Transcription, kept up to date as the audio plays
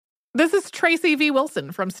This is Tracy V.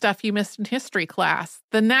 Wilson from Stuff You Missed in History class.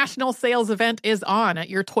 The national sales event is on at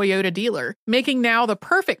your Toyota dealer, making now the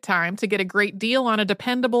perfect time to get a great deal on a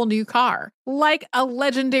dependable new car. Like a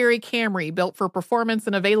legendary Camry built for performance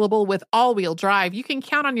and available with all-wheel drive, you can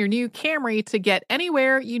count on your new Camry to get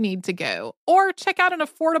anywhere you need to go. Or check out an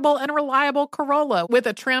affordable and reliable Corolla with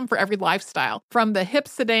a trim for every lifestyle. From the hip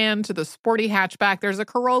sedan to the sporty hatchback, there's a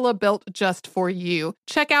Corolla built just for you.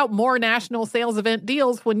 Check out more national sales event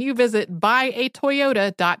deals when you visit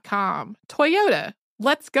buyatoyota.com. Toyota,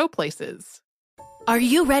 let's go places. Are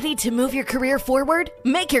you ready to move your career forward?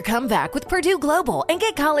 Make your comeback with Purdue Global and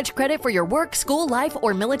get college credit for your work, school, life,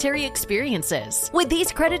 or military experiences. With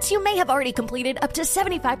these credits, you may have already completed up to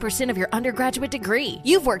 75% of your undergraduate degree.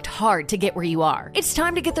 You've worked hard to get where you are. It's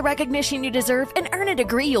time to get the recognition you deserve and earn a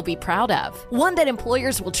degree you'll be proud of. One that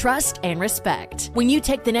employers will trust and respect. When you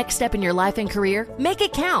take the next step in your life and career, make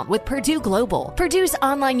it count with Purdue Global, Purdue's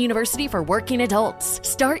online university for working adults.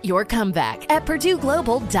 Start your comeback at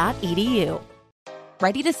purdueglobal.edu.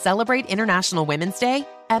 Ready to celebrate International Women's Day?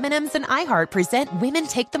 M&M's and iHeart present Women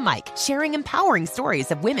Take the Mic, sharing empowering stories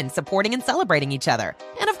of women supporting and celebrating each other.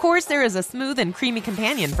 And of course, there is a smooth and creamy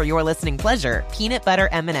companion for your listening pleasure, peanut butter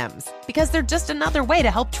M&M's, because they're just another way to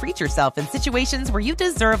help treat yourself in situations where you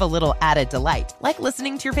deserve a little added delight, like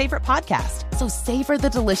listening to your favorite podcast. So savor the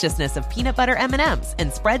deliciousness of peanut butter M&M's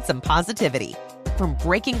and spread some positivity. From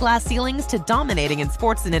breaking glass ceilings to dominating in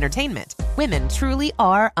sports and entertainment, women truly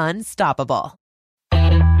are unstoppable.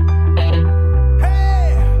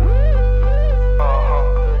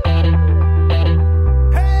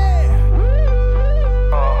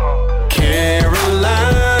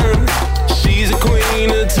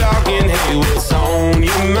 Talking, hey, what's on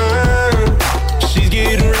your mind? She's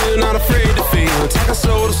getting real, not afraid to feel. Talking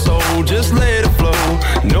soul to soul, just let it flow.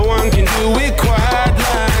 No one can do it quite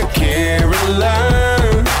like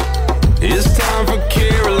Caroline. It's time for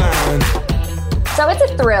Caroline. So it's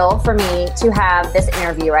a thrill for me to have this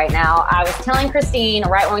interview right now. I was telling Christine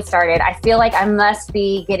right when we started, I feel like I must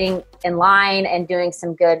be getting in line and doing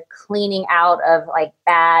some good cleaning out of like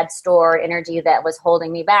bad stored energy that was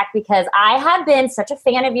holding me back, because I have been such a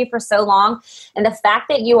fan of you for so long. And the fact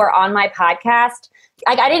that you are on my podcast,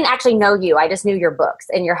 I didn't actually know you. I just knew your books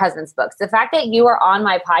and your husband's books. The fact that you are on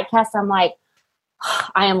my podcast, I'm like,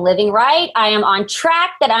 I am living right. I am on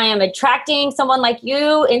track, that I am attracting someone like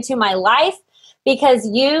you into my life, because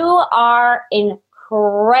you are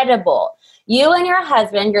incredible. You and your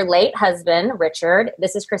husband, your late husband, Richard,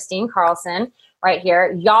 this is Christine Carlson right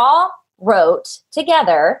here. Y'all wrote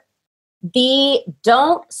together the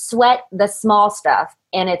Don't Sweat the Small Stuff,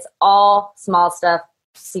 and it's all small stuff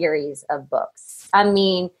series of books. I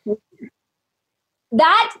mean,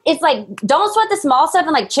 that is like Don't Sweat the Small Stuff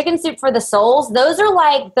and like Chicken Soup for the Souls. Those are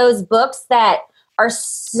like those books that are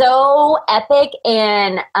so epic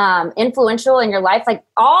and influential in your life. Like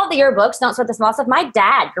all your books, Don't Sweat the Small Stuff. My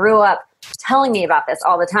dad grew up telling me about this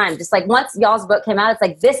all the time. Just like once y'all's book came out, it's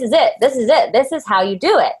like, this is it. This is it. This is how you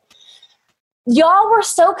do it. Y'all were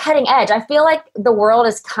so cutting edge. I feel like the world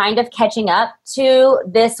is kind of catching up to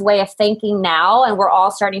this way of thinking now. And we're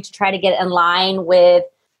all starting to try to get in line with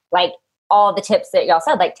like all the tips that y'all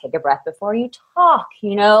said, like take a breath before you talk,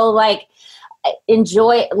 you know, like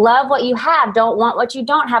enjoy, love what you have, don't want what you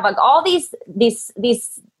don't have. Like all these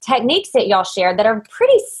techniques that y'all share that are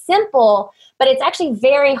pretty simple, but it's actually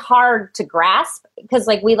very hard to grasp because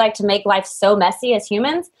like we like to make life so messy as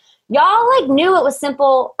humans. Y'all like knew it was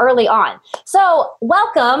simple early on. So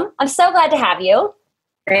welcome. I'm so glad to have you.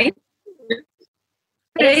 Thank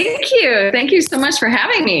you. Thank you so much for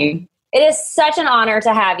having me. It is such an honor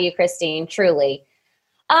to have you, Christine, truly.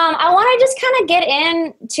 I want to just kind of get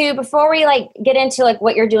into, before we get into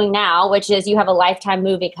what you're doing now, which is you have a Lifetime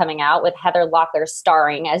movie coming out with Heather Locklear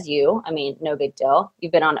starring as you. I mean, no big deal.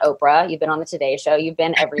 You've been on Oprah. You've been on the Today Show. You've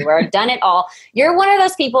been everywhere, done it all. You're one of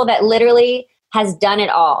those people that literally has done it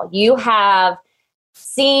all. You have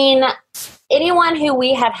seen anyone who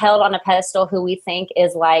we have held on a pedestal who we think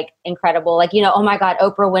is incredible. Oh my God,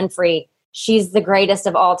 Oprah Winfrey. She's the greatest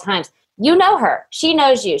of all times. You know her. She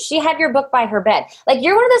knows you. She had your book by her bed.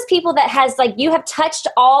 You're one of those people that has you have touched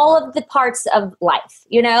all of the parts of life,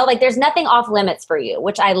 there's nothing off limits for you,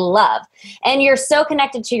 which I love. And you're so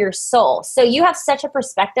connected to your soul. So you have such a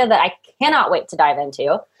perspective that I cannot wait to dive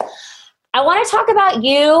into. I want to talk about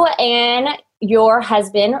you and your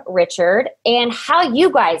husband, Richard, and how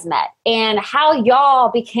you guys met and how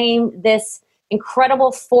y'all became this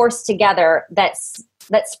incredible force together that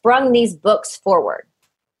sprung these books forward.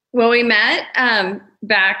 Well, we met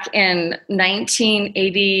back in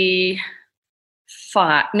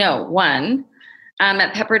 1985. No, one.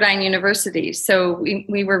 at Pepperdine University. So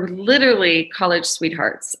we were literally college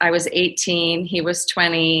sweethearts. I was 18, he was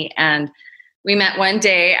 20, and we met one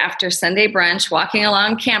day after Sunday brunch walking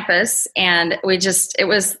along campus, and it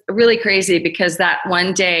was really crazy because that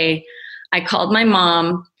one day I called my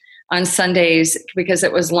mom on Sundays because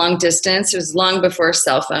it was long distance. It was long before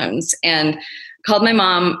cell phones, and called my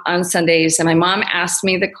mom on Sundays, and my mom asked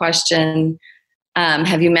me the question,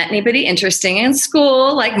 have you met anybody interesting in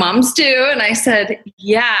school like moms do? And I said,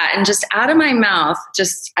 yeah. And just out of my mouth,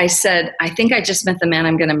 I said, I think I just met the man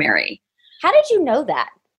I'm going to marry. How did you know that?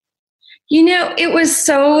 It was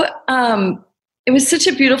it was such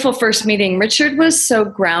a beautiful first meeting. Richard was so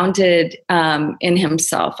grounded in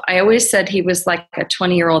himself. I always said he was like a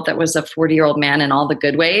 20-year-old that was a 40-year-old man in all the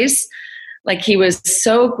good ways. Like he was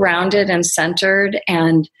so grounded and centered,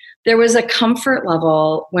 and there was a comfort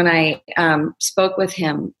level when I spoke with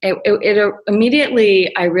him. It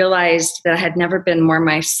immediately, I realized that I had never been more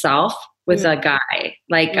myself with a guy.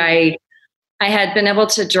 Like I had been able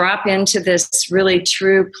to drop into this really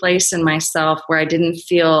true place in myself where I didn't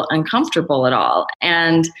feel uncomfortable at all.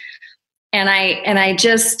 And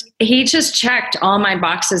he just checked all my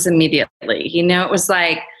boxes immediately.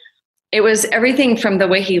 It was everything from the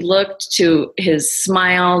way he looked to his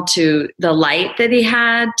smile, to the light that he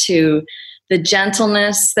had, to the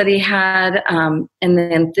gentleness that he had, and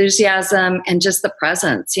the enthusiasm and just the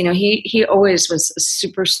presence. He always was a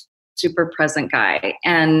super, super present guy.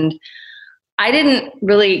 And I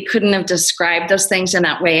couldn't have described those things in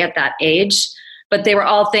that way at that age, but they were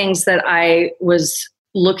all things that I was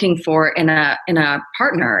looking for in a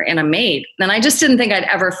partner, in a mate. And I just didn't think I'd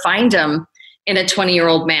ever find him in a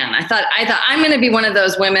 20-year-old man. I thought I'm going to be one of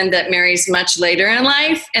those women that marries much later in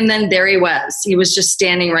life. And then there he was. He was just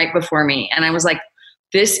standing right before me. And I was like,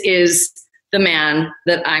 this is the man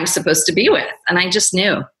that I'm supposed to be with. And I just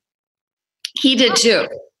knew. He did too.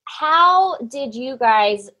 How did you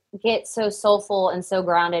guys get so soulful and so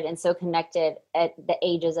grounded and so connected at the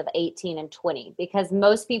ages of 18 and 20? Because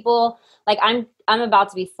most people, like I'm about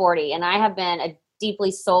to be 40, and I have been a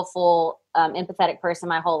deeply soulful, empathetic person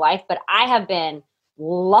my whole life, but I have been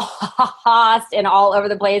lost and all over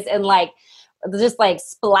the place and just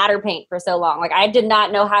splatter paint for so long. Like I did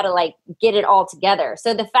not know how to get it all together.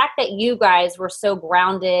 So the fact that you guys were so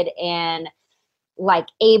grounded and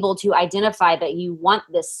able to identify that you want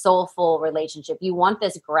this soulful relationship, you want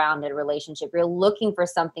this grounded relationship, you're looking for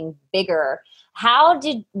something bigger.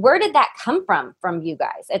 Where did that come from you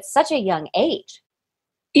guys at such a young age?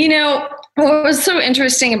 What was so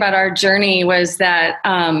interesting about our journey was that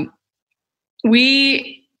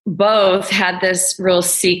we both had this real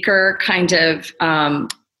seeker kind of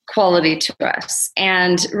quality to us.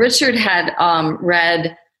 And Richard had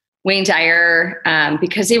read Wayne Dyer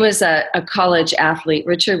because he was a college athlete.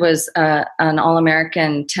 Richard was an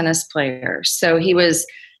All-American tennis player. So he was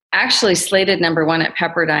actually slated #1 at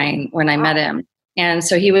Pepperdine when I met him. And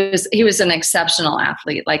so he was an exceptional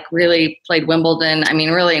athlete, really played Wimbledon. I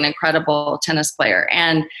mean, really an incredible tennis player.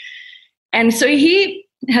 And so he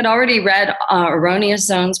had already read Erroneous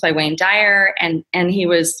Zones by Wayne Dyer, and he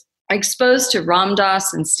was exposed to Ram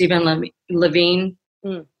Dass and Stephen Levine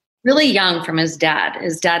really young from his dad.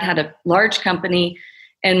 His dad had a large company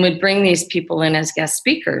and would bring these people in as guest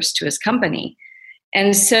speakers to his company.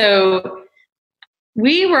 And so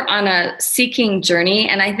we were on a seeking journey.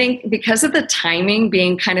 And I think because of the timing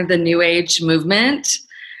being kind of the new age movement,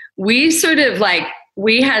 we sort of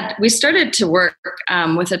we started to work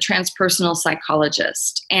with a transpersonal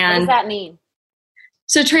psychologist. And what does that mean?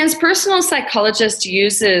 So transpersonal psychologist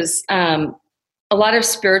uses a lot of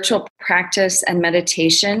spiritual practice and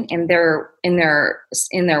meditation in their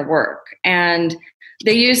work. And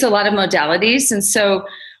they use a lot of modalities. And so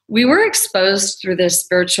we were exposed through this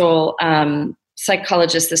spiritual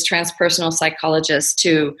psychologist, this transpersonal psychologist,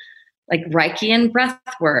 to Reiki and breath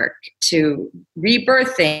work, to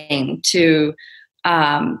rebirthing, to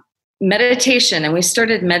meditation. And we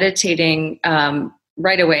started meditating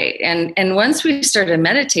right away. And once we started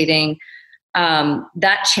meditating,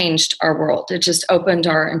 that changed our world. It just opened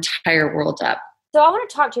our entire world up. So I want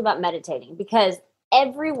to talk to you about meditating, because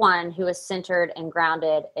everyone who is centered and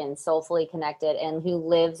grounded and soulfully connected and who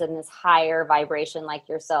lives in this higher vibration like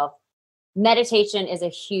yourself, meditation is a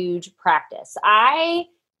huge practice. I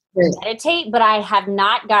meditate, but I have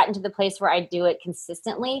not gotten to the place where I do it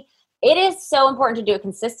consistently. It is so important to do it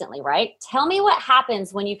consistently, right? Tell me what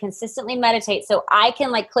happens when you consistently meditate so I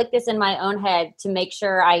can click this in my own head to make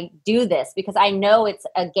sure I do this, because I know it's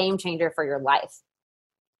a game changer for your life.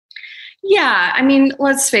 Yeah, I mean,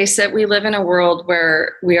 let's face it, we live in a world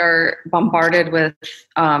where we are bombarded with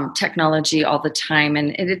technology all the time,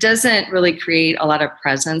 and it doesn't really create a lot of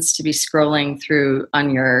presence to be scrolling through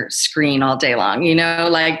on your screen all day long.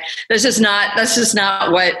 Like that's just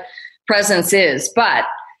not what presence is. But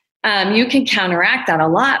you can counteract that a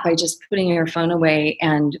lot by just putting your phone away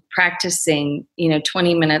and practicing,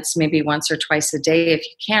 20 minutes, maybe once or twice a day if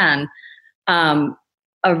you can.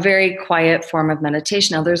 A very quiet form of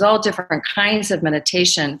meditation. Now, there's all different kinds of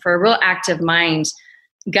meditation. For a real active mind,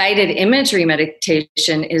 guided imagery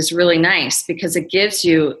meditation is really nice because it gives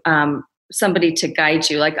you somebody to guide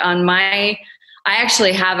you. Like I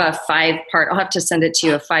actually have a 5-part, I'll have to send it to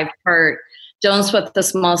you, a 5-part Don't Sweat the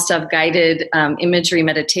Small Stuff guided imagery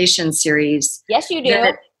meditation series. Yes, you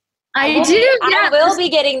do. I do. I will be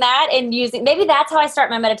getting that and using, maybe that's how I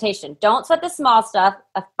start my meditation. Don't Sweat the Small Stuff,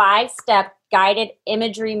 a 5-step guided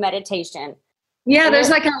imagery meditation. Yeah, there's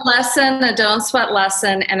like a lesson, a don't sweat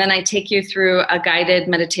lesson, and then I take you through a guided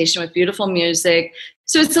meditation with beautiful music.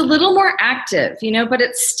 So it's a little more active, but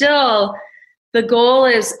it's still, the goal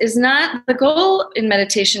in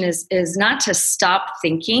meditation is not to stop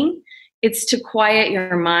thinking. It's to quiet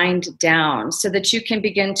your mind down so that you can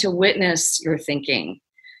begin to witness your thinking.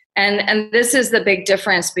 And this is the big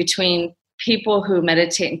difference between people who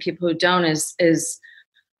meditate and people who don't is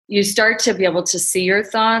you start to be able to see your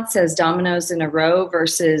thoughts as dominoes in a row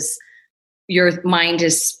versus your mind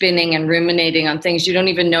is spinning and ruminating on things you don't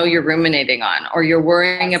even know you're ruminating on, or you're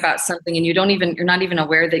worrying about something and you're not even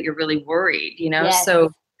aware that you're really worried, Yes.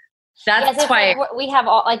 So that's why we have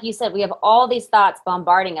all, like you said, we have all these thoughts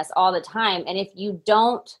bombarding us all the time. And if you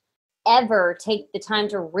don't ever take the time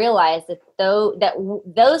to realize that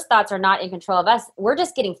those thoughts are not in control of us, we're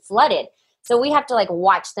just getting flooded. So we have to like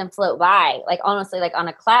watch them float by, like honestly, like on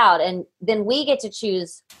a cloud. And then we get to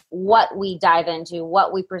choose what we dive into,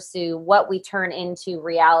 what we pursue, what we turn into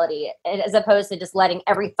reality, as opposed to just letting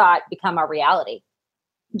every thought become our reality.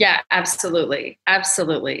 Yeah, absolutely.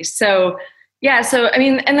 Absolutely. So, I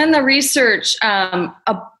mean, and then the research,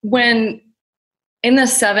 when in the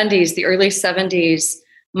 70s, the early 70s,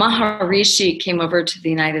 Maharishi came over to the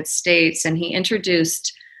United States and he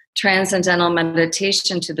introduced transcendental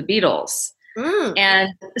meditation to the Beatles. And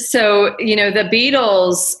so, the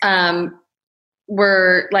Beatles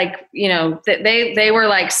were like, they were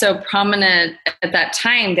like so prominent at that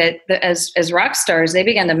time that as rock stars, they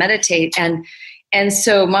began to meditate. And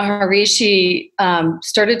so Maharishi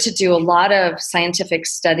started to do a lot of scientific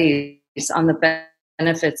studies on the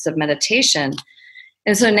benefits of meditation.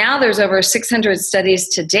 And so now there's over 600 studies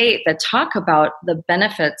to date that talk about the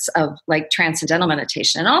benefits of like transcendental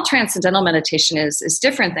meditation. And all transcendental meditation is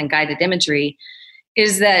different than guided imagery,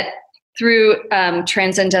 is that through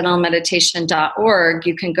transcendentalmeditation.org,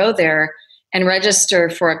 you can go there and register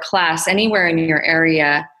for a class anywhere in your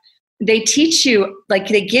area. They teach you, like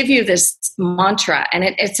they give you this mantra, and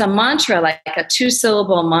it's a mantra, like a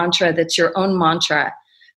 2-syllable mantra that's your own mantra.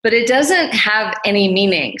 But it doesn't have any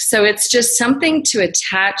meaning. So it's just something to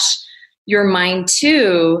attach your mind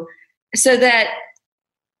to so that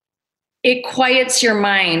it quiets your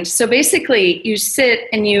mind. So basically you sit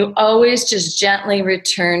and you always just gently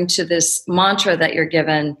return to this mantra that you're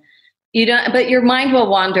given. But your mind will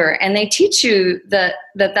wander, and they teach you that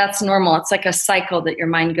that's normal. It's like a cycle that your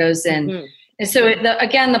mind goes in. Mm-hmm. And so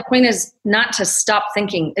again, the point is not to stop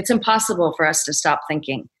thinking. It's impossible for us to stop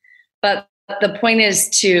thinking. But the point is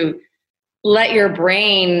to let your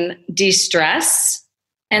brain de-stress.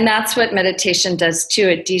 And that's what meditation does too.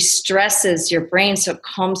 It de-stresses your brain, so it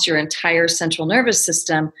calms your entire central nervous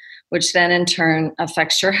system, which then in turn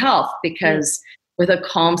affects your health, because with a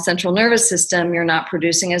calm central nervous system, you're not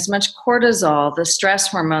producing as much cortisol, the stress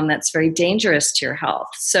hormone that's very dangerous to your health.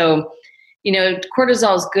 So,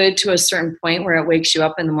 cortisol is good to a certain point where it wakes you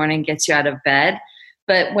up in the morning, gets you out of bed.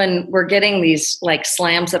 But when we're getting these like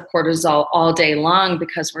slams of cortisol all day long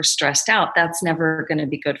because we're stressed out, that's never going to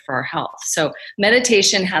be good for our health. So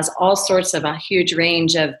meditation has all sorts of a huge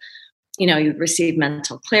range of, you receive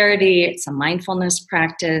mental clarity, it's a mindfulness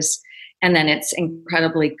practice, and then it's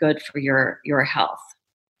incredibly good for your health.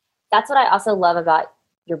 That's what I also love about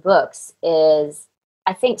your books is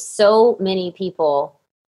I think so many people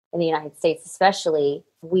in the United States, especially,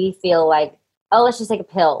 we feel like, oh, let's just take a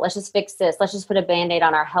pill. Let's just fix this. Let's just put a Band-Aid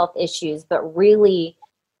on our health issues. But really,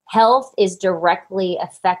 health is directly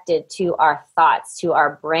affected to our thoughts, to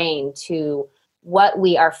our brain, to what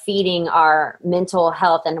we are feeding our mental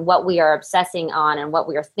health and what we are obsessing on and what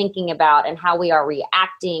we are thinking about and how we are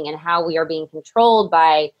reacting and how we are being controlled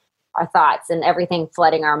by our thoughts and everything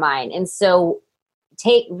flooding our mind. And so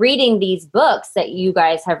reading these books that you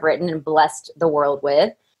guys have written and blessed the world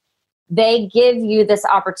with, they give you this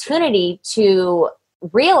opportunity to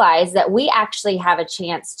realize that we actually have a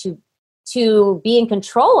chance to be in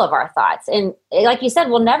control of our thoughts. And like you said,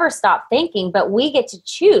 we'll never stop thinking, but we get to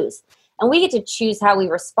choose. And we get to choose how we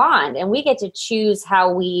respond. And we get to choose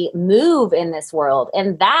how we move in this world.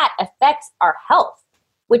 And that affects our health,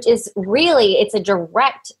 which is really, it's a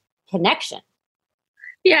direct connection.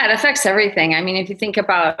 Yeah, it affects everything. I mean, if you think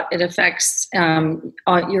about it, affects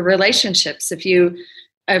your relationships. If you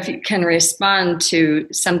can respond to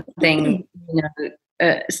something,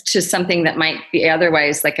 to something that might be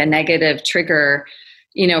otherwise like a negative trigger,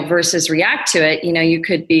 versus react to it, you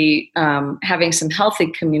could be having some healthy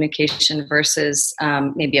communication versus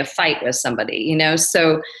maybe a fight with somebody,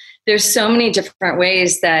 So there's so many different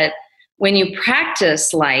ways that when you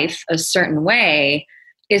practice life a certain way,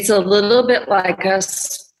 it's a little bit like a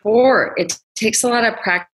sport. It takes a lot of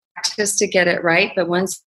practice to get it right, but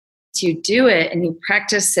once you do it and you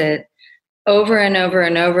practice it over and over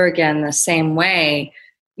and over again the same way,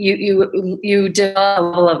 you develop a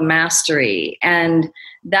level of mastery. And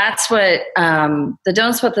that's what the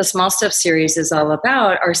Don't Sweat the Small Stuff series is all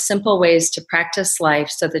about, are simple ways to practice life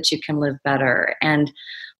so that you can live better. And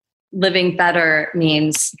living better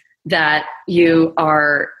means that you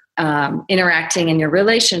are interacting in your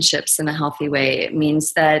relationships in a healthy way. It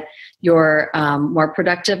means that you're more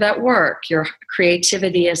productive at work. Your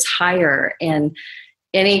creativity is higher in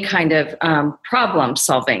any kind of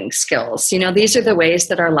problem-solving skills. These are the ways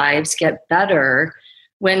that our lives get better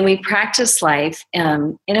when we practice life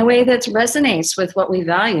in a way that resonates with what we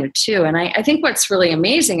value too. And I think what's really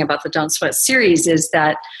amazing about the Don't Sweat series is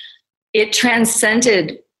that it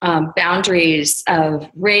transcended boundaries of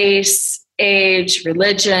race, age,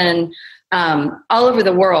 religion, all over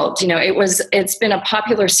the world. It's been a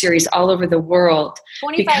popular series all over the world.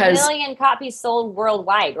 25 million copies sold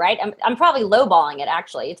worldwide, right? I'm probably lowballing it,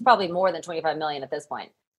 actually. It's probably more than 25 million at this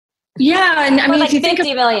point. Yeah. And I mean, like if you 50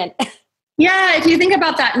 think million. Yeah, if you think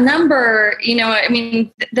about that number,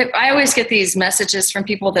 I always get these messages from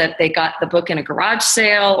people that they got the book in a garage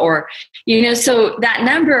sale or, so that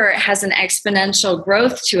number has an exponential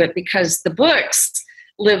growth to it because the books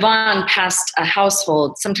live on past a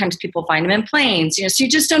household. Sometimes people find them in planes, so you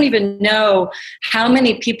just don't even know how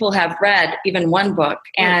many people have read even one book.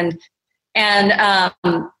 But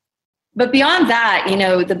beyond that,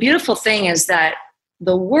 the beautiful thing is that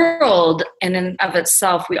the world in and of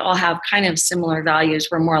itself, we all have kind of similar values.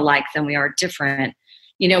 We're more alike than we are different.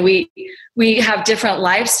 We have different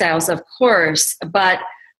lifestyles, of course, but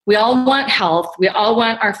we all want health. We all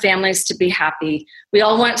want our families to be happy. We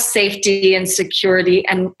all want safety and security.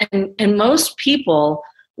 And most people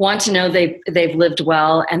want to know they've lived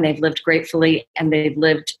well and they've lived gratefully and they've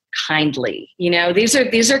lived kindly.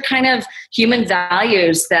 These are kind of human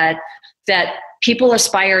values that people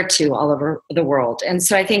aspire to all over the world. And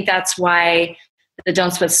so I think that's why the Don't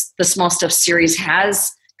Sweat the Small Stuff series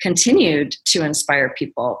has continued to inspire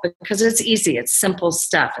people, because it's easy. It's simple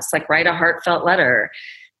stuff. It's like write a heartfelt letter,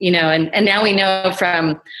 and now we know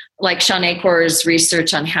from like Sean Acor's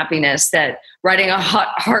research on happiness that writing a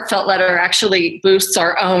heartfelt letter actually boosts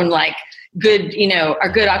our own good, our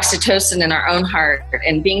good oxytocin in our own heart,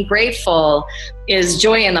 and being grateful is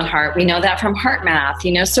joy in the heart. We know that from Heart Math,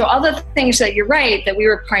 so all the things that you're right, that we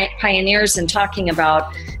were pioneers in talking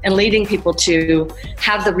about and leading people to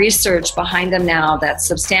have the research behind them now that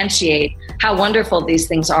substantiate how wonderful these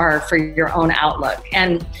things are for your own outlook.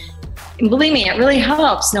 And believe me, it really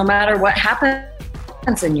helps no matter what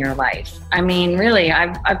happens in your life. I mean, really,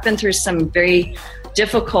 I've been through some very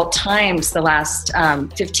difficult times the last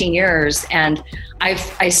 15 years, and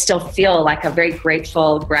I still feel like a very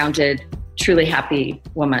grateful, grounded, truly happy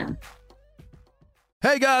woman.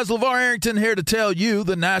 Hey guys, LeVar Arrington here to tell you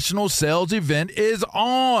the national sales event is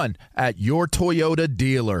on at your Toyota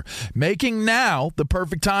dealer, making now the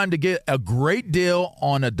perfect time to get a great deal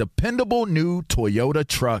on a dependable new Toyota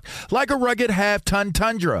truck, like a rugged half-ton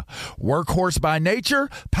Tundra. Workhorse by nature,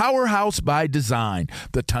 powerhouse by design.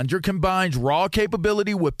 The Tundra combines raw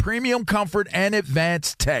capability with premium comfort and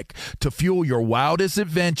advanced tech to fuel your wildest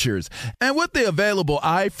adventures. And with the available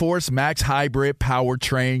iForce Max Hybrid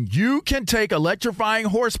powertrain, you can take electrifying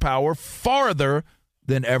horsepower farther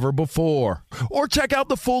than ever before. Or check out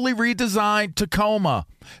the fully redesigned Tacoma.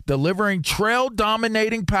 delivering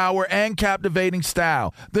trail-dominating power and captivating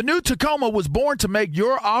style. The new Tacoma was born to make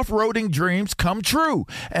your off-roading dreams come true.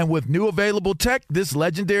 And with new available tech, this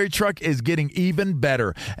legendary truck is getting even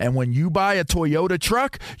better. And when you buy a Toyota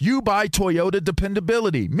truck, you buy Toyota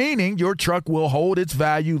dependability, meaning your truck will hold its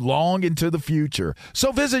value long into the future.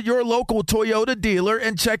 So visit your local Toyota dealer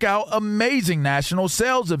and check out amazing national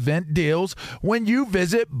sales event deals when you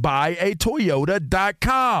visit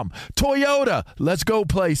buyatoyota.com. Toyota, let's go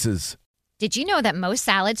places. Did you know that most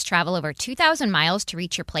salads travel over 2,000 miles to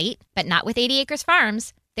reach your plate? But not with 80 Acres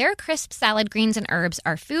Farms. Their crisp salad greens and herbs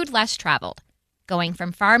are food less traveled, going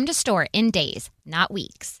from farm to store in days, not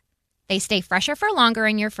weeks. They stay fresher for longer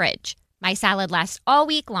in your fridge. My salad lasts all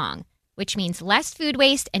week long, which means less food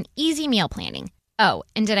waste and easy meal planning. Oh,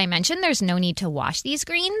 and did I mention there's no need to wash these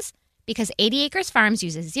greens? Because 80 Acres Farms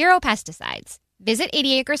uses 0 pesticides. Visit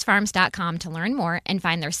 80acresfarms.com to learn more and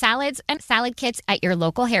find their salads and salad kits at your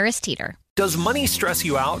local Harris Teeter. Does money stress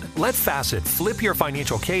you out? Let Facet flip your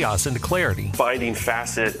financial chaos into clarity. Finding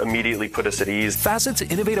Facet immediately put us at ease. Facet's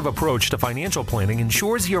innovative approach to financial planning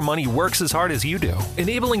ensures your money works as hard as you do,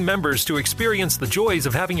 enabling members to experience the joys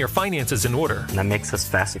of having your finances in order. And that makes us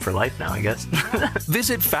Facet for life now, I guess.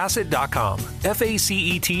 Visit Facet.com,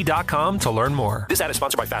 FACET.com to learn more. This ad is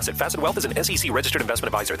sponsored by Facet. Facet Wealth is an SEC registered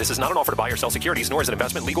investment advisor. This is not an offer to buy or sell securities, nor is it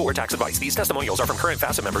investment, legal, or tax advice. These testimonials are from current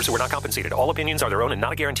Facet members who are not compensated. All opinions are their own and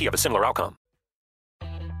not a guarantee of a similar outcome.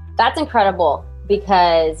 That's incredible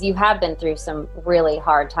because you have been through some really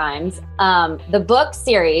hard times. The book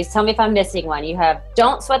series, tell me if I'm missing one. You have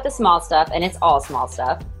Don't Sweat the Small Stuff, and it's all small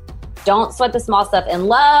stuff. Don't Sweat the Small Stuff in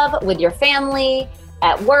love, with your family,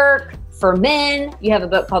 at work, for men. You have a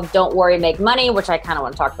book called Don't Worry, Make Money, which I kind of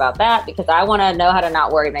want to talk about that because I want to know how to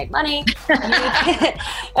not worry, make money. And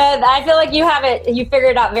I feel like you have it, you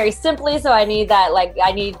figured it out very simply. So I need that,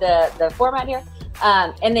 I need the format here.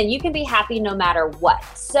 And then you can be happy no matter what.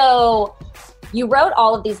 So you wrote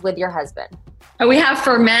all of these with your husband. We have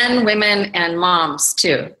for men, women, and moms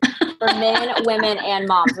too. For men, women, and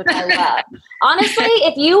moms, which I love. Honestly,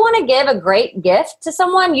 if you want to give a great gift to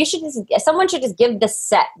someone, someone should just give the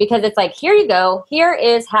set because it's like, here you go. Here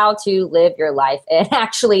is how to live your life and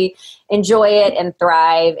actually enjoy it and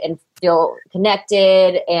thrive and feel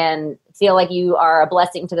connected and feel like you are a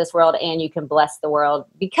blessing to this world and you can bless the world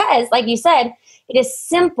because, like you said, it is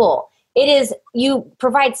simple. You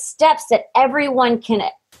provide steps that everyone can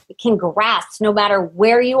grasp no matter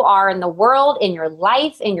where you are in the world, in your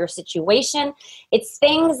life, in your situation. It's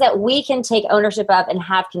things that we can take ownership of and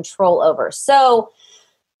have control over. So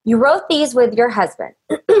you wrote these with your husband.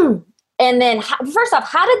 And then first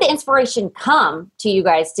off, how did the inspiration come to you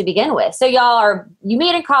guys to begin with? So you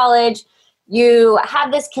meet in college, you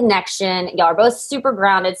have this connection. Y'all are both super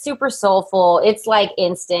grounded, super soulful. It's like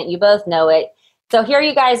instant. You both know it. So here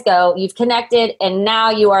you guys go. You've connected, and now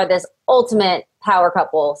you are this ultimate power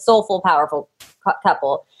couple, soulful, powerful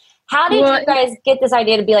couple. How did you guys get this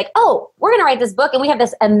idea to be like, oh, we're going to write this book, and we have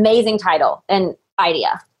this amazing title and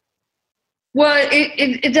idea? Well,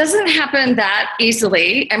 it doesn't happen that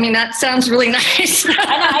easily. I mean, that sounds really nice. I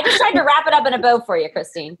know. I just tried to wrap it up in a bow for you,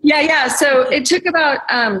 Christine. Yeah. So it took about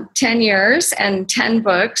 10 years and 10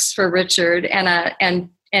 books for Richard and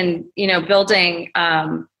building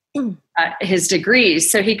his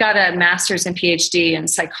degrees. So he got a master's and PhD in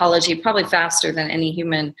psychology, probably faster than any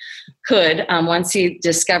human could. Once he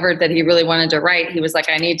discovered that he really wanted to write, he was like,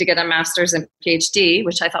 I need to get a master's and PhD,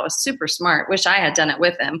 which I thought was super smart. Wish I had done it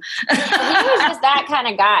with him. He was just that kind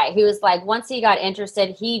of guy who was like, once he got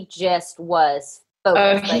interested, he just was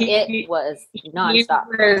focused. It was nonstop.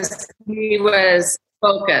 He was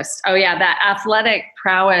focused. Oh yeah. That athletic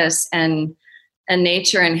prowess and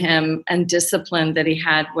nature in him and discipline that he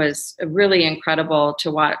had was really incredible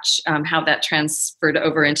to watch how that transferred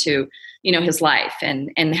over into, his life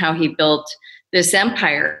and how he built this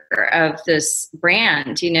empire of this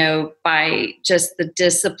brand, by just the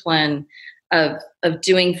discipline of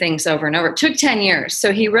doing things over and over. It took 10 years.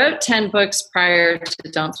 So he wrote 10 books prior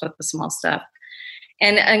to Don't Sweat the Small Stuff.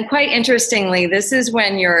 And quite interestingly, this is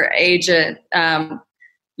when your agent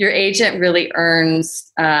really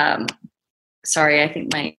earns, sorry, I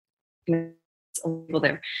think my a little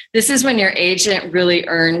there. This is when your agent really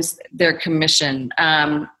earns their commission.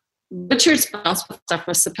 Richard's stuff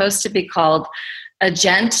was supposed to be called A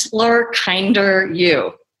Gentler, Kinder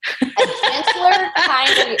You. A Gentler,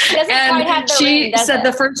 Kinder You. Doesn't quite have the ring, does it?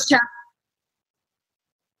 The first chapter.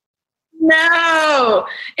 No.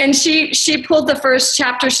 And she pulled the first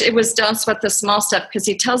chapter. It was Don't Sweat the Small Stuff because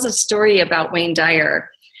he tells a story about Wayne Dyer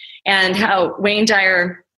and how Wayne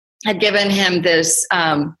Dyer had given him this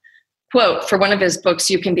quote for one of his books,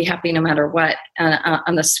 You Can Be Happy No Matter What,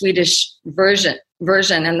 on the Swedish version.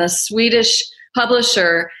 And the Swedish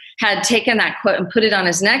publisher had taken that quote and put it on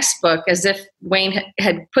his next book, as if Wayne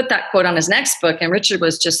had put that quote on his next book, and Richard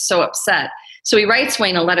was just so upset. So he writes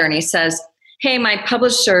Wayne a letter and he says, hey, my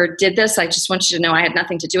publisher did this. I just want you to know I had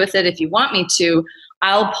nothing to do with it. If you want me to,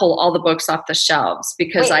 I'll pull all the books off the shelves,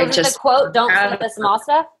 because Wait, was it the quote, don't sweat the small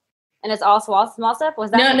stuff? And it's all small stuff?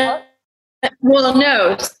 Was that the quote? Well,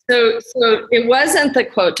 no. So it wasn't the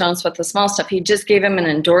quote, don't sweat the small stuff. He just gave him an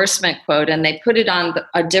endorsement quote, and they put it on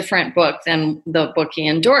a different book than the book he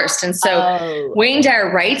endorsed. And so Wayne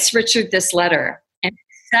Dyer writes Richard this letter and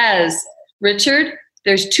says, Richard,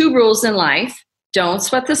 there's 2 rules in life. Don't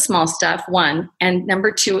sweat the small stuff, 1. And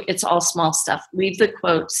number 2, it's all small stuff. Leave the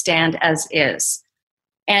quote stand as is.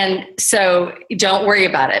 And so don't worry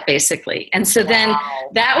about it, basically. And so then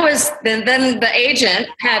then the agent,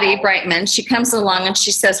 Patty Brightman, she comes along and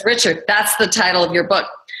she says, Richard, that's the title of your book.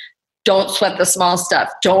 Don't sweat the small stuff.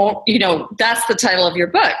 That's the title of your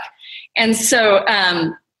book. And so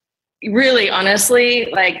really, honestly,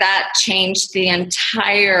 like that changed the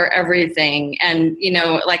entire everything. And,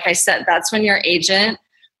 like I said, that's when your agent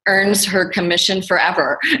earns her commission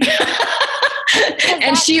forever.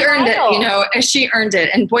 And she earned it, and she earned it.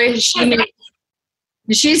 And boy,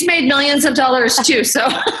 she's made millions of dollars too. So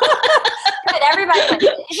but everybody,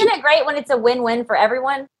 isn't it great when it's a win-win for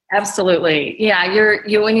everyone? Absolutely. Yeah.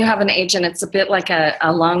 When you have an agent, it's a bit like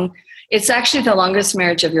it's actually the longest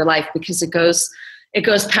marriage of your life, because it goes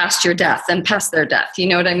past your death and past their death. You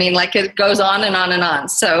know what I mean? Like it goes on and on and on.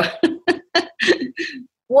 So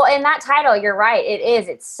well, in that title, you're right. It is.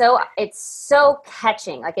 It's so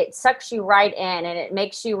catching. Like it sucks you right in, and it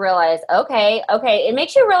makes you realize, okay. It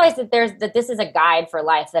makes you realize that this is a guide for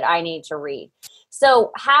life that I need to read.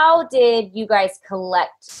 So how did you guys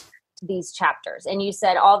collect these chapters? And you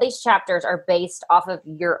said all these chapters are based off of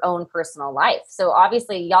your own personal life. So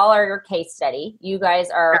obviously y'all are your case study. You guys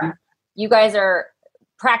are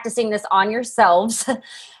practicing this on yourselves.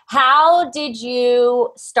 How did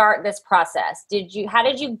you start this process? How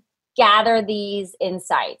did you gather these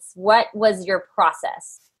insights? What was your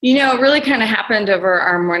process? It really kind of happened over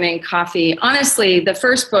our morning coffee. Honestly, the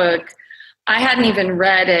first book, I hadn't even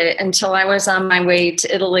read it until I was on my way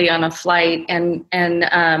to Italy on a flight, and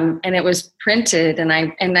it was printed. And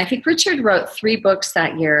I think Richard wrote 3 books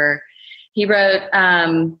that year. He wrote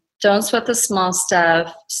Don't Sweat the Small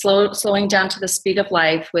Stuff, Slowing Down to the Speed of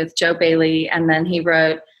Life with Joe Bailey, and then he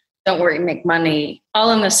wrote Don't Worry, Make Money,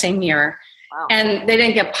 all in the same year. Wow. And they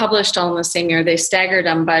didn't get published all in the same year. They staggered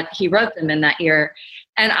them, but he wrote them in that year.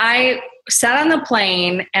 And I sat on the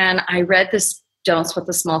plane and I read this Don't Sweat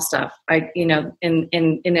the Small Stuff, in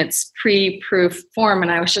its pre-proof form.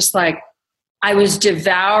 And I was just like, I was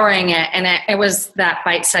devouring it. And it was that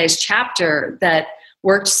bite-sized chapter that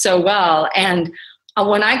worked so well. And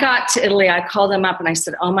when I got to Italy, I called him up and I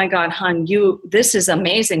said, oh my God, hon, this is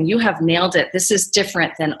amazing. You have nailed it. This is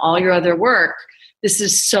different than all your other work. This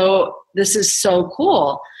is so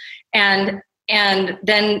cool. And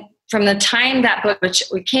then from the time that book, which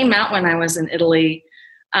came out when I was in Italy,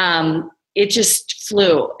 it just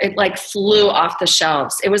flew. It flew off the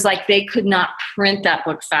shelves. It was like they could not print that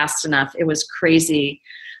book fast enough. It was crazy.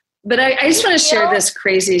 But I just want to share this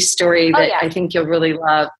crazy story that I think you'll really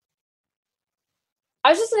love. I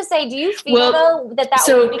was just going to say, do you feel though that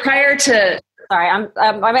so was prior to? Sorry,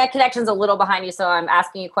 my connection's a little behind you, so I'm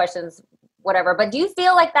asking you questions, whatever. But do you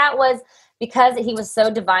feel like that was because he was so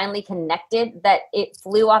divinely connected that it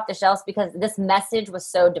flew off the shelves because this message was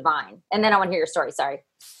so divine? And then I want to hear your story. Sorry.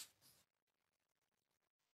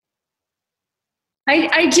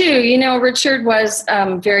 I do. Richard was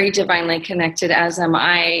very divinely connected, as am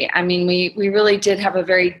I. I mean, we really did have a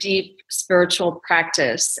very deep spiritual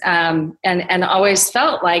practice, and always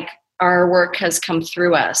felt like our work has come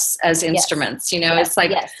through us as instruments. It's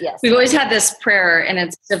like we've always had this prayer, and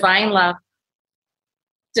it's divine love.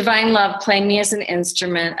 Divine love, play me as an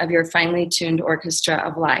instrument of your finely tuned orchestra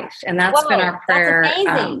of life. And that's been our prayer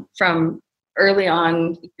from early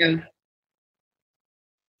on.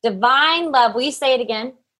 Divine love. Will you say it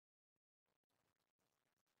again?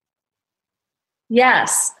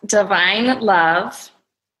 Yes. Divine love,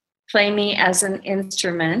 play me as an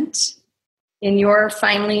instrument in your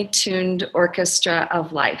finely tuned orchestra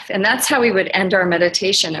of life. And that's how we would end our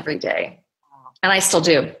meditation every day. And I still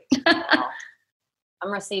do.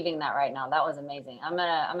 I'm receiving that right now. That was amazing. I'm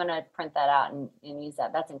gonna print that out and use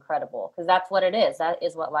that. That's incredible, because that's what it is. That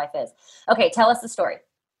is what life is. Okay, tell us the story.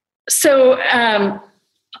 So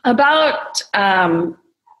about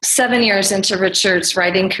 7 years into Richard's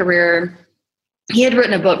writing career, he had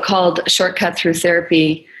written a book called Shortcut Through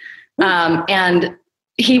Therapy, And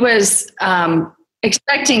he was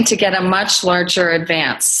expecting to get a much larger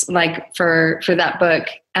advance, like for that book.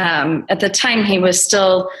 At the time, he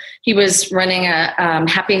was running a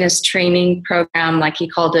happiness training program, like he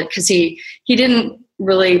called it, because he didn't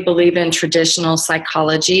really believe in traditional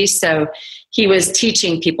psychology. So he was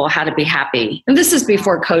teaching people how to be happy. And this is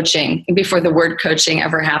before coaching, before the word coaching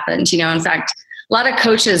ever happened. In fact, a lot of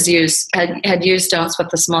coaches had used Don't Sweat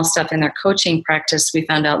the Small Stuff in their coaching practice, we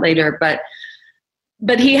found out later.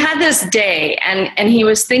 But he had this day, and he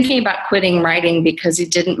was thinking about quitting writing because he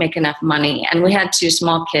didn't make enough money. And we had 2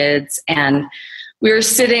 small kids, and we were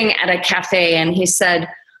sitting at a cafe, and he said,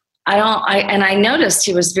 I noticed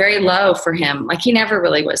he was very low for him. Like, he never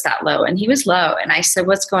really was that low, and he was low. And I said,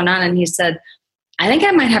 what's going on? And he said, I think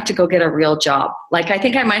I might have to go get a real job. Like, I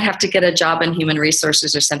think I might have to get a job in human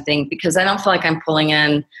resources or something, because I don't feel like I'm pulling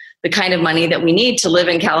in the kind of money that we need to live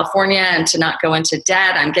in California and to not go into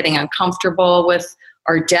debt. I'm getting uncomfortable with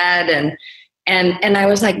our debt. And I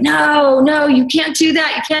was like, no, you can't do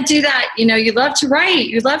that. You can't do that. You love to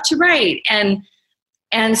write.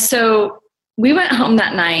 And so we went home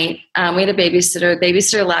that night. We had a babysitter. The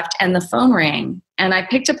babysitter left, and the phone rang. And I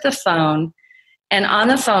picked up the phone, and on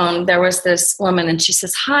the phone there was this woman, and she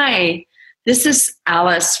says, hi, this is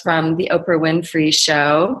Alice from the Oprah Winfrey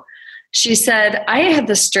Show. She said, I had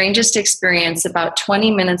the strangest experience about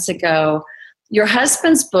 20 minutes ago. Your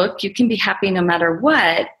husband's book, You Can Be Happy No Matter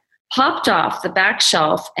What, popped off the back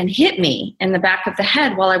shelf and hit me in the back of the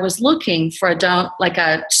head while I was looking for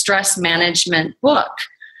a stress management book.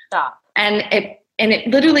 Stop. And it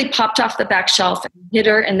literally popped off the back shelf and hit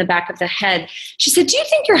her in the back of the head. She said, do you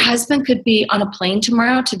think your husband could be on a plane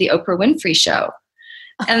tomorrow to the Oprah Winfrey Show?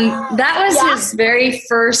 And that was his very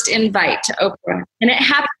first invite to Oprah. And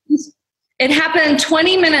it happened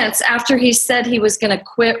 20 minutes after he said he was going to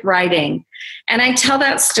quit writing. And I tell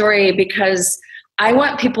that story because I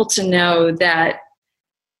want people to know that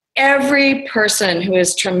every person who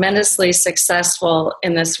is tremendously successful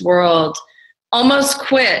in this world almost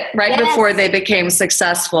quit right before they became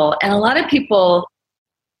successful. And a lot of people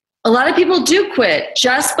do quit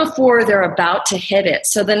just before they're about to hit it.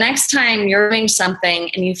 So the next time you're doing something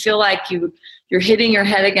and you feel like you're hitting your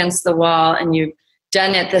head against the wall and you've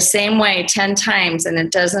done it the same way 10 times and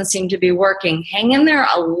it doesn't seem to be working, hang in there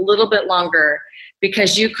a little bit longer,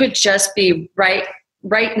 because you could just be right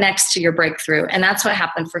next to your breakthrough. And that's what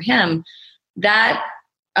happened for him. That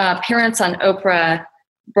appearance on Oprah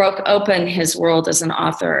broke open his world as an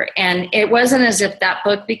author. And it wasn't as if that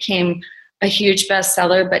book became a huge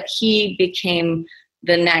bestseller, but he became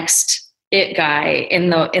the next it guy in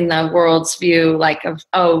the world's view, like,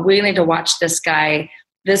 we need to watch this guy.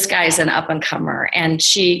 This guy's an up-and-comer. And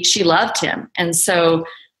she loved him. And so,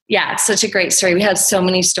 yeah, it's such a great story. We had so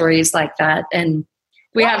many stories like that. And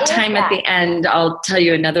we have time at the end. I'll tell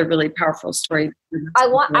you another really powerful story. I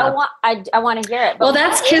want to hear it. Well,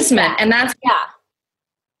 that's Kismet. And that's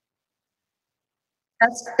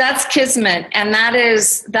Kismet. And that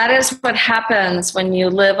is what happens when you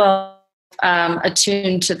live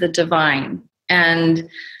attuned to the divine. And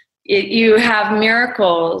you have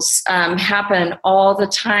miracles happen all the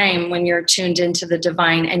time when you're tuned into the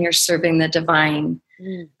divine and you're serving the divine.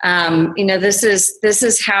 This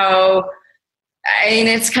is how,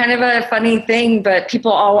 it's kind of a funny thing, but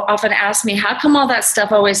people often ask me, how come all that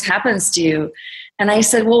stuff always happens to you? And I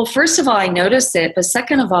said, well, first of all, I notice it. But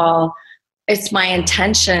second of all, it's my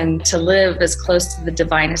intention to live as close to the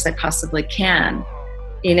divine as I possibly can.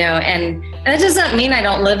 And that doesn't mean I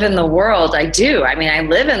don't live in the world. I do. I mean, I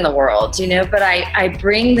live in the world, but I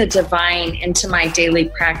bring the divine into my daily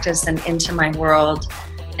practice and into my world.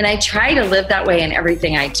 And I try to live that way in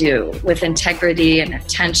everything I do, with integrity and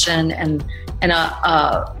attention and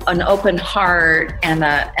an open heart and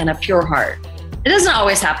a pure heart. It doesn't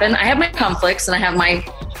always happen. I have my conflicts and I have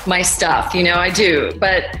my stuff, I do.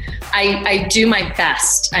 But I do my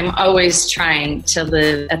best. I'm always trying to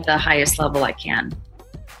live at the highest level I can.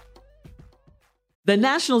 The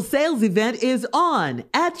national sales event is on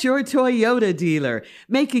at your Toyota dealer,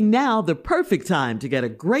 making now the perfect time to get a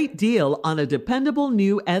great deal on a dependable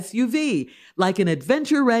new SUV, like an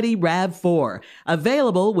adventure-ready RAV4.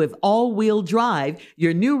 Available with all-wheel drive,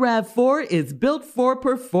 your new RAV4 is built for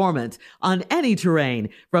performance on any terrain,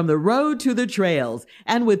 from the road to the trails,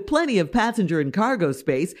 and with plenty of passenger and cargo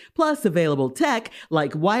space, plus available tech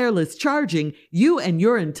like wireless charging, you and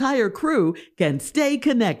your entire crew can stay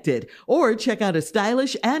connected. Or check out a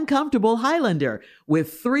stylish and comfortable Highlander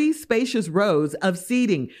with 3 spacious rows of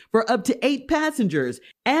seating for up to 8 passengers.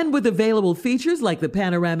 And with available features like the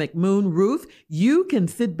panoramic moon roof, you can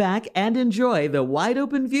sit back and enjoy the wide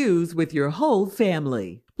open views with your whole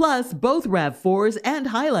family. Plus, both RAV4s and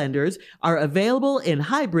Highlanders are available in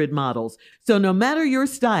hybrid models. So no matter your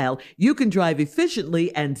style, you can drive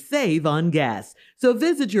efficiently and save on gas. So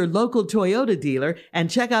visit your local Toyota dealer and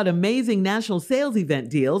check out amazing national sales event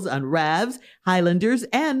deals on RAVs, Highlanders,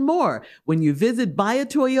 and more when you visit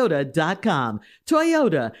buyatoyota.com.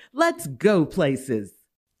 Toyota, let's go places.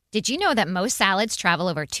 Did you know that most salads travel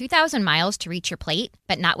over 2,000 miles to reach your plate?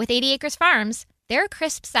 But not with 80 Acres Farms. Their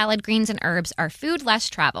crisp salad greens and herbs are food less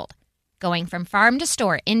traveled, going from farm to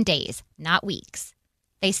store in days, not weeks.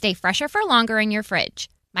 They stay fresher for longer in your fridge.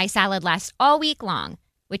 My salad lasts all week long,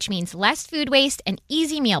 which means less food waste and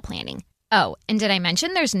easy meal planning. Oh, and did I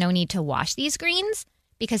mention there's no need to wash these greens?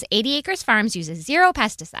 Because 80 Acres Farms uses 0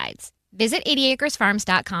 pesticides. Visit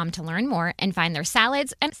 80acresfarms.com to learn more and find their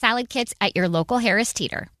salads and salad kits at your local Harris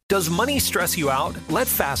Teeter. Does money stress you out? Let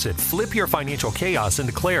Facet flip your financial chaos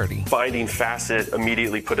into clarity. Finding Facet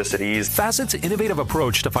immediately put us at ease. Facet's innovative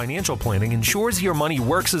approach to financial planning ensures your money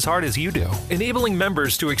works as hard as you do, enabling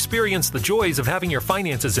members to experience the joys of having your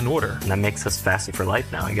finances in order. And that makes us Facet for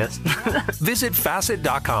life now, I guess. Visit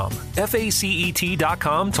Facet.com,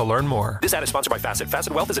 FACET.com to learn more. This ad is sponsored by Facet.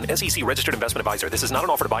 Facet Wealth is an SEC registered investment advisor. This is not an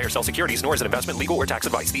offer to buy or sell securities, nor is it investment, legal, or tax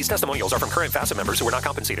advice. These testimonials are from current Facet members who are not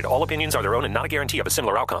compensated. All opinions are their own and not a guarantee of a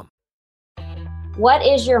similar outcome. What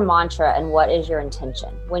is your mantra and what is your intention?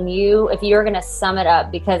 If you're going to sum it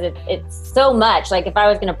up, because it's so much, like if I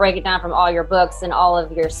was going to break it down from all your books and all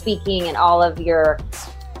of your speaking and all of your,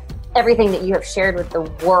 everything that you have shared with the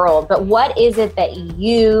world, but what is it that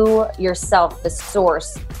you yourself, the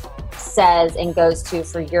source, says and goes to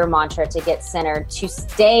for your mantra to get centered, to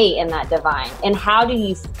stay in that divine? And how do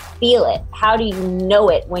you feel it? How do you know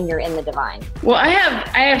it when you're in the divine? Well, I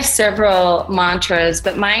have several mantras,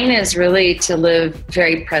 but mine is really to live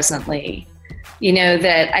very presently.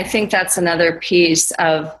 That I think that's another piece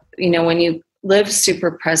of, when you live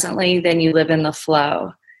super presently, then you live in the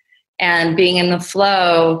flow. And being in the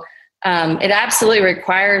flow, it absolutely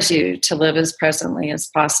requires you to live as presently as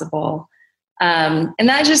possible. And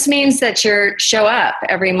that just means that you show up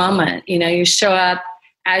every moment. You show up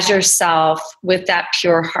as yourself with that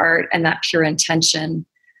pure heart and that pure intention.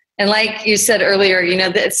 And like you said earlier,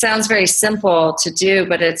 it sounds very simple to do,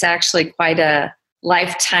 but it's actually quite a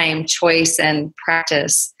lifetime choice and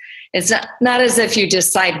practice. It's not as if you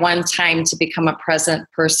decide one time to become a present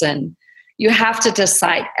person. You have to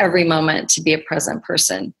decide every moment to be a present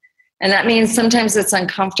person. And that means sometimes it's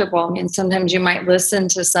uncomfortable. Sometimes you might listen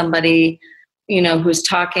to somebody who's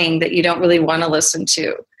talking that you don't really want to listen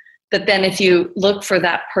to. But then if you look for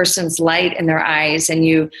that person's light in their eyes and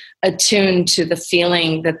you attune to the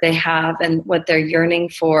feeling that they have and what they're yearning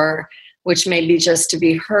for, which may be just to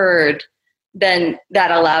be heard, then that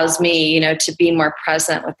allows me, to be more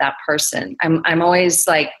present with that person. I'm always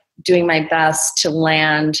doing my best to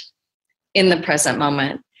land in the present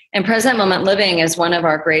moment. And present moment living is one of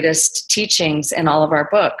our greatest teachings in all of our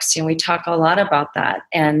books. We talk a lot about that.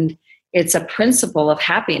 And it's a principle of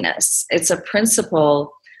happiness. It's a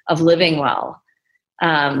principle of living well.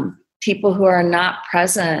 People who are not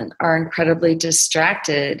present are incredibly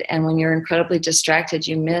distracted. And when you're incredibly distracted,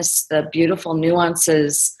 you miss the beautiful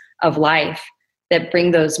nuances of life that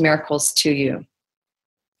bring those miracles to you.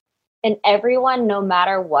 And everyone, no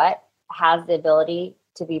matter what, has the ability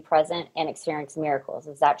to be present and experience miracles.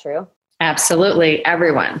 Is that true? Absolutely.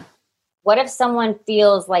 Everyone. What if someone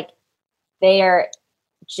feels like they are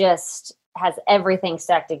just has everything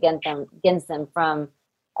stacked against them from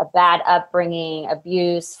a bad upbringing,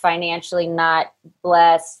 abuse, financially not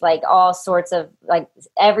blessed, all sorts of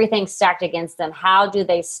everything stacked against them? How do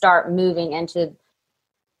they start moving into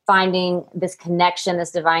finding this connection,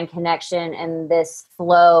 this divine connection and this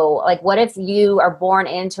flow? What if you are born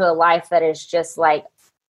into a life that is just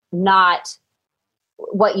not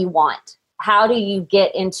what you want? How do you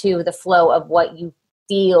get into the flow of what you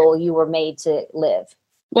feel you were made to live?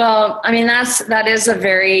 Well, that is a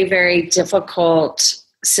very, very difficult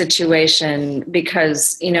situation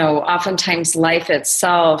because, oftentimes life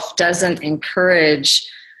itself doesn't encourage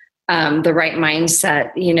the right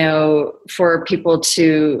mindset, for people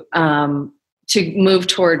to move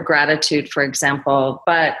toward gratitude, for example.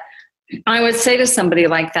 But I would say to somebody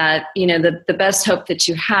like that, the best hope that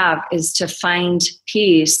you have is to find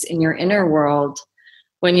peace in your inner world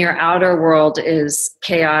when your outer world is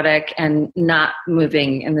chaotic and not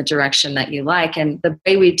moving in the direction that you like. And the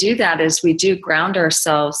way we do that is we do ground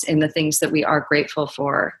ourselves in the things that we are grateful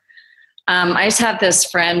for. I just have this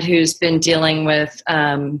friend who's been dealing with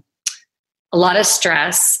a lot of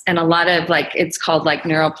stress and a lot of it's called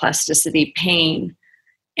neuroplasticity pain.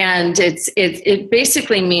 And it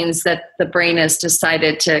basically means that the brain has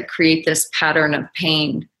decided to create this pattern of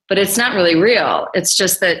pain but it's not really real. It's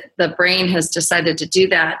just that the brain has decided to do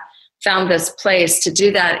that, found this place to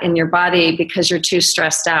do that in your body because you're too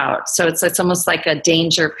stressed out. So it's almost like a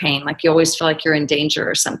danger pain, like you always feel like you're in danger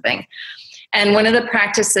or something. And one of the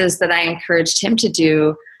practices that I encouraged him to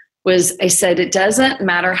do was, I said, it doesn't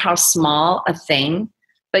matter how small a thing,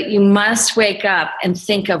 but you must wake up and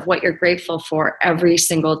think of what you're grateful for every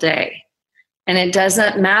single day. And it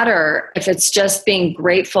doesn't matter if it's just being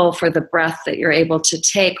grateful for the breath that you're able to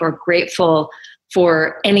take, or grateful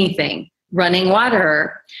for anything, running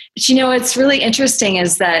water. But what's really interesting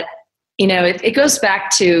is that, it goes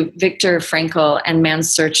back to Viktor Frankl and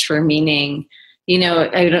Man's Search for Meaning.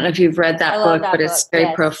 I don't know if you've read that book, but it's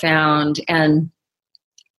very profound. And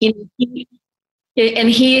he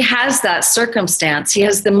has that circumstance. He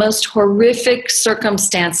has the most horrific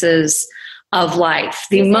circumstances of life,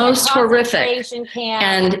 the most horrific.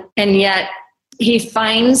 And yet he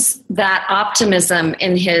finds that optimism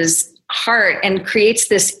in his heart and creates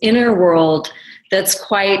this inner world that's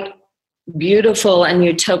quite beautiful and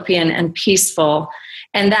utopian and peaceful.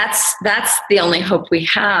 And that's the only hope we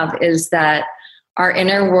have, is that our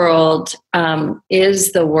inner world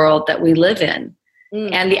is the world that we live in.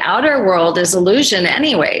 And the outer world is illusion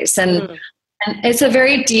anyways. And it's a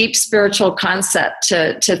very deep spiritual concept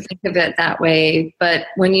to think of it that way. But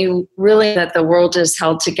when you really, that the world is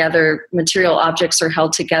held together, material objects are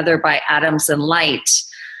held together by atoms and light,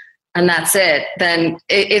 and that's it, then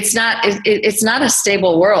it's not a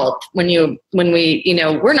stable world. When we,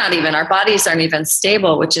 we're not even, our bodies aren't even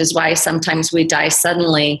stable, which is why sometimes we die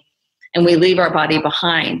suddenly and we leave our body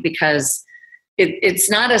behind, because it's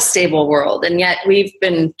not a stable world. And yet we've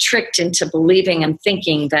been tricked into believing and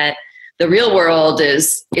thinking that the real world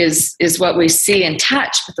is what we see and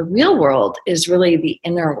touch, but the real world is really the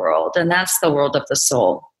inner world, and that's the world of the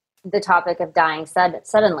soul. The topic of dying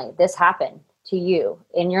suddenly, this happened to you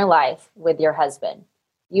in your life with your husband.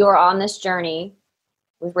 You are on this journey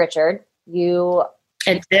with Richard.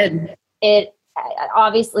 It did.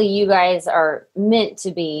 Obviously, you guys are meant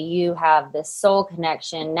to be. You have this soul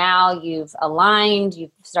connection. Now you've aligned.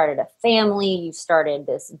 You've started a family. You've started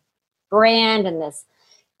this brand and this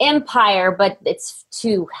empire, but it's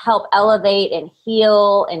to help elevate and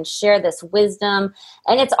heal and share this wisdom.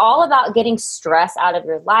 And it's all about getting stress out of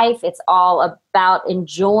your life. It's all about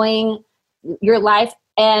enjoying your life.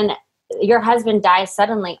 And your husband dies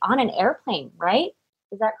suddenly on an airplane, right?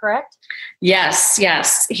 Is that correct? Yes.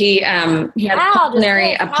 He had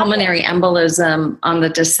a pulmonary embolism on the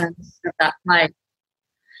descent of that flight.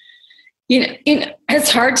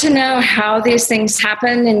 It's hard to know how these things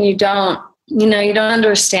happen, and you don't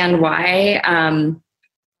understand why.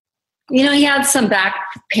 He had some back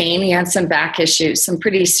pain. He had some back issues, some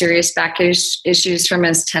pretty serious back issues from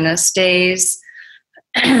his tennis days.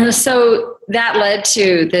 So that led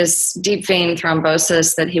to this deep vein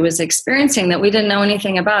thrombosis that he was experiencing that we didn't know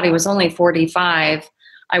anything about. He was only 45.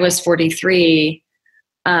 I was 43.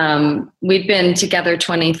 We'd been together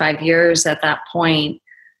 25 years at that point.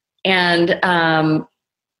 And,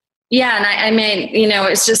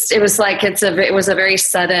 it was a very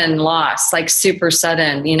sudden loss, like super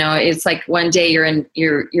sudden. It's like one day you're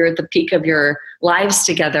at the peak of your lives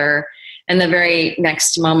together, and the very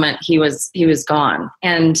next moment he was gone.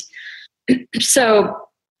 And so,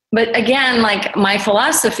 but again, like my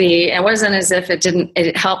philosophy, it wasn't as if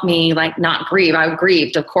it helped me like not grieve. I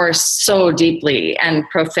grieved, of course, so deeply and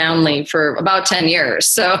profoundly for about 10 years.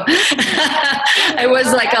 So it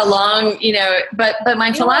was like a long, but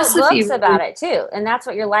my philosophy books about it too. And that's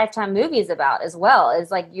what your Lifetime movie is about as well,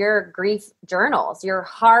 is like your grief journals. Your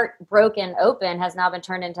heart broken open has now been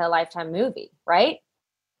turned into a Lifetime movie, right?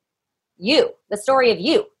 The story of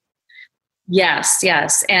you. Yes.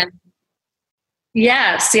 And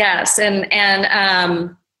and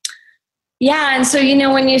so,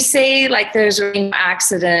 when you say like there's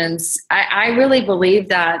accidents, I really believe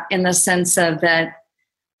that, in the sense of that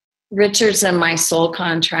Richard's and my soul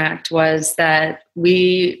contract was that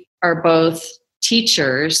we are both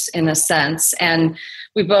teachers in a sense, and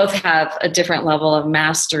we both have a different level of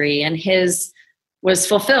mastery, and his was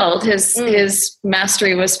fulfilled. His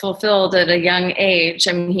mastery was fulfilled at a young age.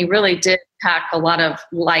 I mean, he really did pack a lot of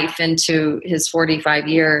life into his 45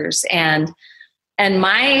 years. And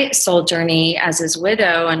my soul journey as his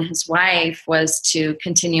widow and his wife was to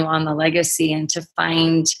continue on the legacy and to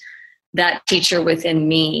find that teacher within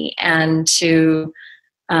me, and to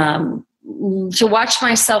watch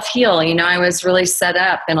myself heal. I was really set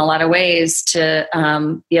up in a lot of ways to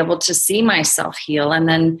be able to see myself heal, and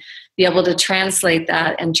then be able to translate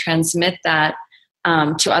that and transmit that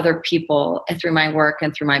to other people through my work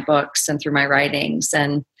and through my books and through my writings.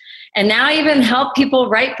 And and now I even help people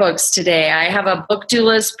write books today. I have a book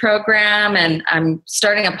doulas program, and I'm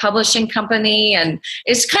starting a publishing company, and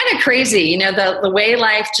it's kind of crazy, you know, the way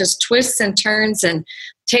life just twists and turns and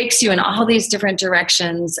takes you in all these different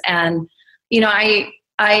directions. And, you know,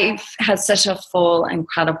 I've had such a full,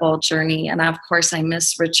 incredible journey. And of course I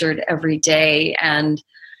miss Richard every day. And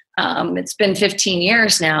it's been 15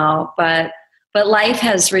 years now, but life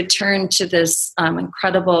has returned to this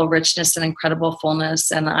incredible richness and incredible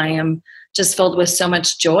fullness. And I am just filled with so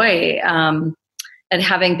much joy at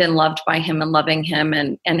having been loved by him and loving him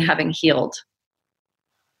and having healed.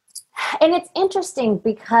 And it's interesting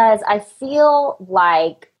because I feel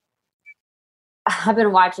like I've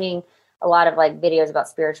been watching a lot of like videos about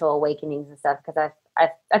spiritual awakenings and stuff, because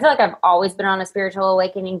I feel like I've always been on a spiritual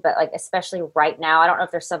awakening, but like especially right now, I don't know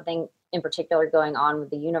if there's something in particular going on with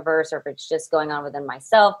the universe or if it's just going on within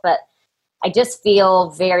myself, but I just feel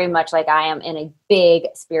very much like I am in a big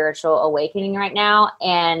spiritual awakening right now.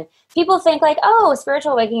 And people think like, oh,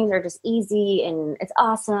 spiritual awakenings are just easy and it's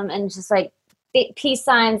awesome and just like peace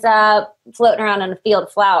signs up, floating around in a field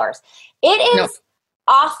of flowers. It is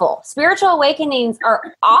awful. Spiritual awakenings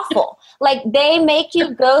are awful. Like they make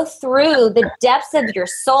you go through the depths of your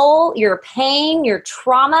soul, your pain, your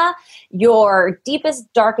trauma, your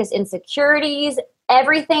deepest, darkest insecurities,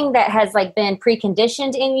 everything that has like been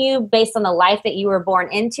preconditioned in you based on the life that you were born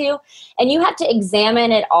into. And you have to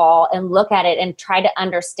examine it all and look at it and try to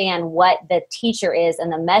understand what the teacher is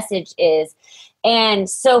and the message is. And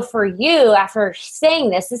so for you, after saying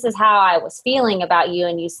this is how I was feeling about you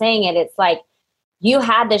and you saying it, it's like you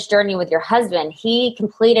had this journey with your husband. He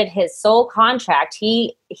completed his soul contract.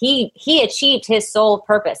 He achieved his soul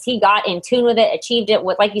purpose. He got in tune with it, achieved it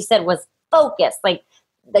with, like you said, was focused, like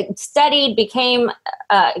studied, became,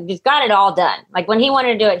 just got it all done. Like when he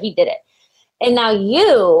wanted to do it, he did it. And now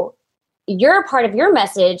your part of your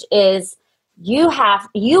message is you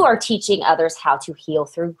are teaching others how to heal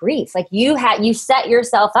through grief. Like you set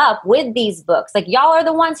yourself up with these books. Like y'all are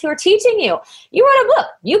the ones who are teaching you. You wrote a book.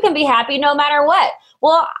 You can be happy no matter what.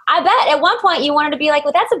 Well, I bet at one point you wanted to be like,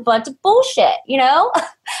 well, that's a bunch of bullshit, you know,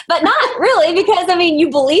 but not really, because I mean,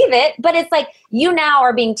 you believe it, but it's like you now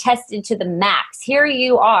are being tested to the max. Here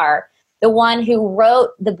you are, the one who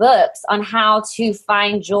wrote the books on how to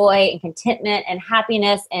find joy and contentment and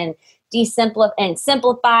happiness and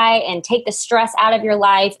simplify and take the stress out of your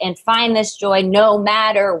life and find this joy no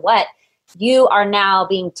matter what. You are now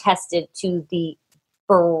being tested to the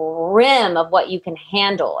brim of what you can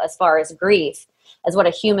handle as far as grief, as what a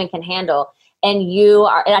human can handle. And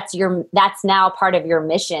that's now part of your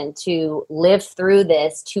mission, to live through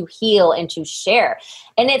this, to heal and to share.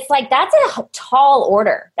 And it's like, that's a tall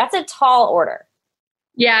order. That's a tall order.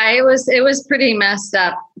 Yeah, it was pretty messed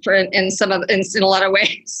up in a lot of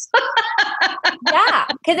ways. Yeah,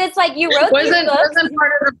 because it's like you wrote these books. Wasn't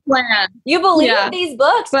part of the plan. You believe these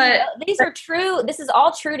books, but these are true. This is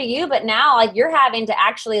all true to you, but now like you're having to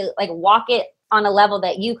actually like walk it on a level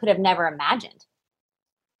that you could have never imagined.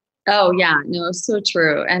 Oh yeah, no, it's so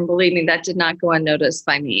true. And believe me, that did not go unnoticed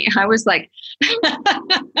by me. I was like, damn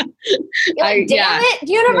it,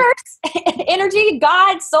 universe, energy,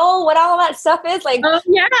 God, soul, what all that stuff is like. Oh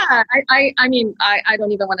yeah. I mean, I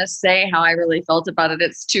don't even want to say how I really felt about it.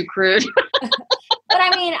 It's too crude. But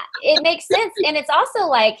I mean, it makes sense. And it's also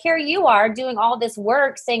like, here you are doing all this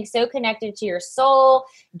work, staying so connected to your soul,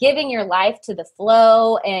 giving your life to the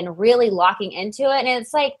flow and really locking into it. And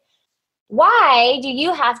it's like, why do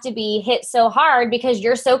you have to be hit so hard because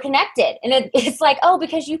you're so connected? And it's like, oh,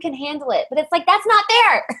 because you can handle it. But it's like, that's not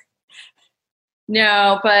there.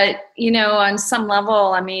 No, but, you know, on some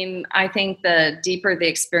level, I mean, I think the deeper the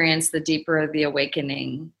experience, the deeper the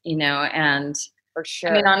awakening, you know, and for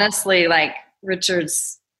sure. I mean, honestly, like Richard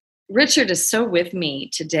is so with me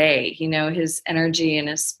today. You know, his energy and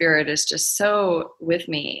his spirit is just so with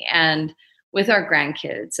me and with our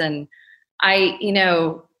grandkids. And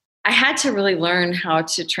I had to really learn how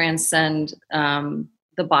to transcend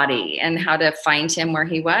the body and how to find him where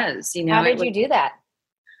he was. You know, how did you do that?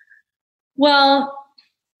 Well,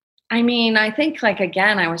 I mean, I think like,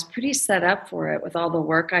 again, I was pretty set up for it with all the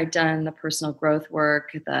work I'd done, the personal growth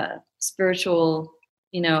work, the spiritual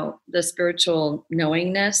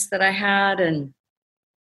knowingness that I had. And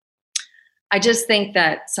I just think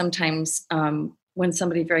that sometimes when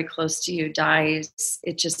somebody very close to you dies,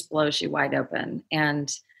 it just blows you wide open.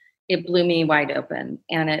 And it blew me wide open,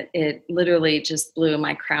 and it literally just blew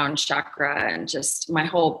my crown chakra and just my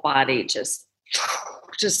whole body just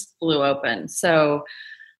blew open. So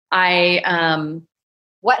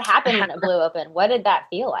what happened when it blew open? What did that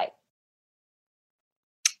feel like?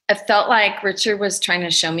 It felt like Richard was trying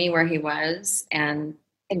to show me where he was, and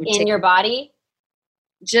in your body?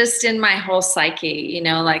 Just in my whole psyche,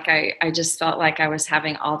 like I just felt like I was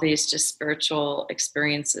having all these just spiritual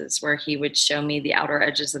experiences where he would show me the outer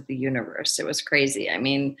edges of the universe. It was crazy. I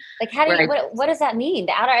mean, like, what does that mean?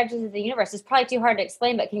 The outer edges of the universe is probably too hard to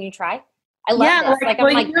explain, but can you try? I love this. I'm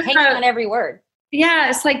hanging on every word. Yeah.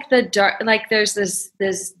 It's like the dark, like there's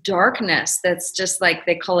this darkness that's just like,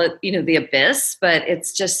 they call it, the abyss, but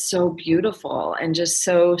it's just so beautiful and just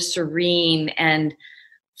so serene and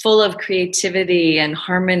full of creativity and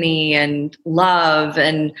harmony and love.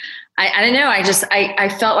 And I don't know, I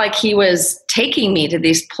felt like he was taking me to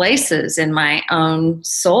these places in my own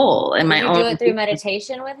soul and my own. Did you do it through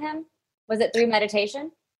meditation with him? Was it through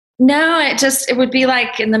meditation? No, it would be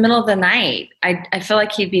like in the middle of the night. I feel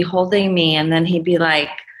like he'd be holding me and then he'd be like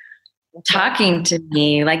talking to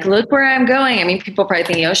me, like, look where I'm going. I mean, people probably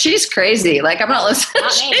think, she's crazy. Like, I'm not listening.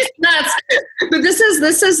 She's nuts. But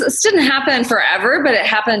this didn't happen forever, but it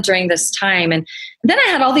happened during this time. And then I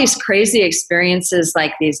had all these crazy experiences,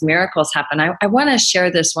 like these miracles happen. I want to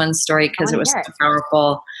share this one story because it was so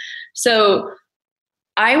powerful. So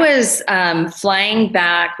I was flying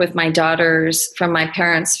back with my daughters from my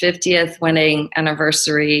parents' 50th wedding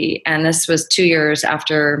anniversary. And this was 2 years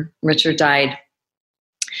after Richard died.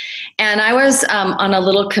 And I was on a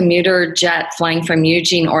little commuter jet flying from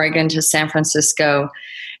Eugene, Oregon to San Francisco.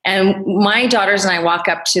 And my daughters and I walk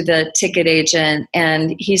up to the ticket agent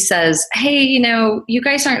and he says, hey, you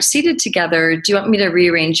guys aren't seated together. Do you want me to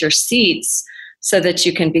rearrange your seats so that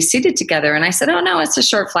you can be seated together? And I said, oh, no, it's a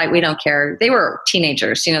short flight. We don't care. They were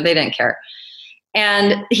teenagers, they didn't care.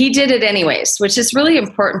 And he did it anyways, which is really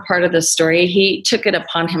important part of the story. He took it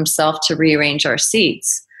upon himself to rearrange our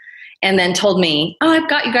seats. And then told me, oh, I've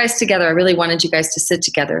got you guys together. I really wanted you guys to sit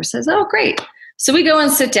together. Says, oh, great. So we go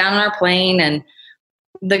and sit down on our plane and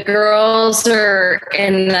the girls are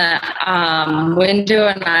in the window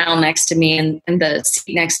and aisle next to me and the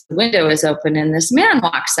seat next to the window is open and this man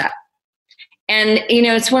walks up. And,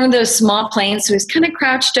 it's one of those small planes, so he's kind of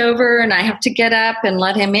crouched over and I have to get up and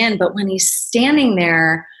let him in. But when he's standing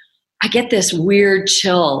there, I get this weird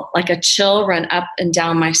chill, like a chill run up and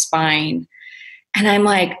down my spine. And I'm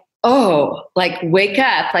like, oh, like wake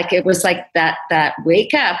up. Like it was like that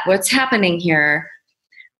wake up. What's happening here?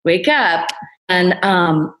 Wake up. And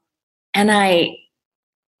I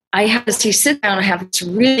have this, he sit down, I have this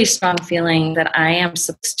really strong feeling that I am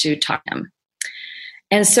supposed to talk to him.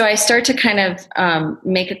 And so I start to kind of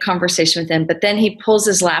make a conversation with him, but then he pulls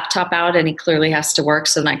his laptop out and he clearly has to work.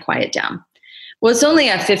 So then I quiet down. Well, it's only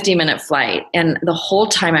a 50-minute flight. And the whole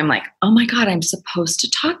time I'm like, oh my God, I'm supposed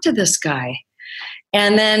to talk to this guy.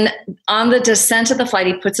 And then on the descent of the flight,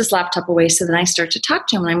 he puts his laptop away. So then I start to talk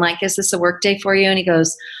to him. And I'm like, is this a work day for you? And he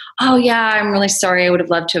goes, oh, yeah, I'm really sorry. I would have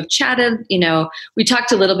loved to have chatted. We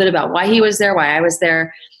talked a little bit about why he was there, why I was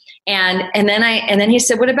there. And then he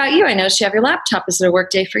said, what about you? I noticed you have your laptop. Is it a work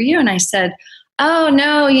day for you? And I said, oh,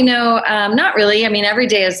 no, not really. I mean, every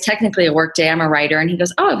day is technically a work day. I'm a writer. And he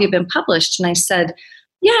goes, oh, have you been published? And I said,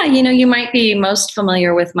 yeah, you might be most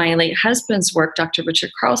familiar with my late husband's work, Dr.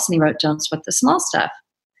 Richard Carlson. He wrote Don't Sweat the Small Stuff.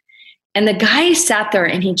 And the guy sat there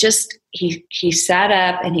and he sat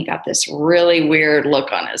up and he got this really weird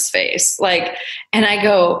look on his face. And I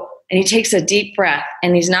go, and he takes a deep breath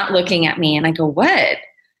and he's not looking at me. And I go, what?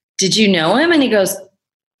 Did you know him? And he goes,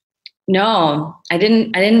 no, I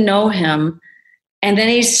didn't know him. And then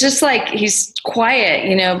he's just like, he's quiet,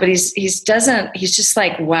 but he's just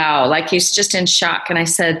like, wow, like he's just in shock. And I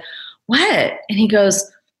said, what? And he goes,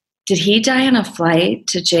 did he die on a flight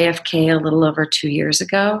to JFK a little over 2 years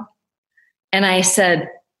ago? And I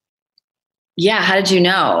said, yeah, how did you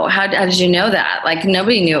know? How did you know that? Like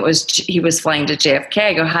nobody knew he was flying to JFK.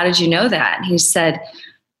 I go, how did you know that? And he said,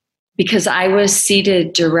 because I was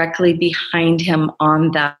seated directly behind him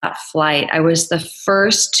on that flight. I was the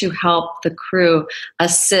first to help the crew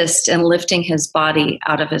assist in lifting his body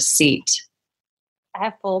out of his seat. I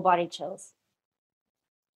have full body chills.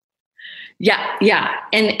 Yeah.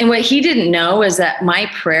 And what he didn't know is that my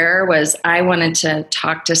prayer was I wanted to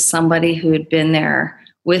talk to somebody who had been there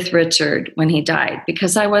with Richard when he died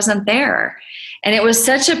because I wasn't there. And it was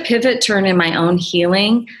such a pivot turn in my own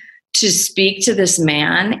healing to speak to this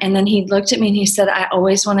man. And then he looked at me and he said, I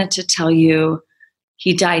always wanted to tell you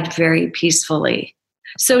he died very peacefully.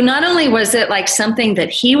 So not only was it like something that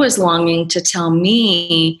he was longing to tell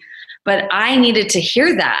me, but I needed to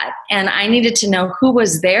hear that. And I needed to know who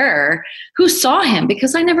was there, who saw him,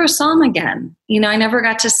 because I never saw him again. I never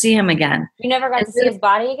got to see him again. You never got to see his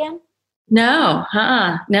body again? No,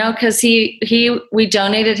 no, because we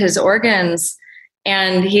donated his organs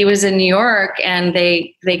And he was in New York, and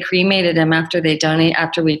they cremated him after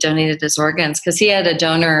we donated his organs, because he had a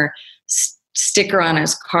donor sticker on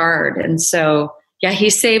his card. And so, yeah,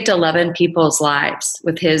 he saved 11 people's lives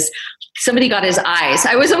with somebody got his eyes.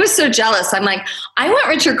 I was always so jealous. I'm like, I want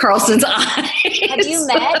Richard Carlson's eyes. Have you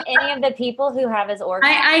met any of the people who have his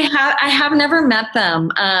organs? I have never met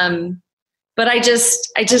them. But I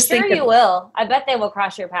just think you will. I bet they will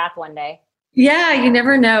cross your path one day. Yeah, you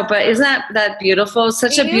never know. But isn't that beautiful?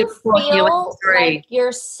 Such a beautiful healing story. Like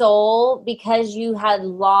your soul, because you had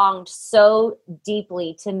longed so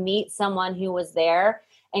deeply to meet someone who was there,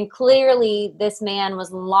 and clearly this man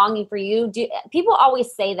was longing for you. People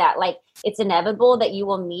always say that, like, it's inevitable that you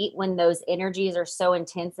will meet when those energies are so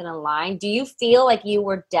intense and aligned. Do you feel like you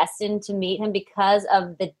were destined to meet him because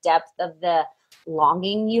of the depth of the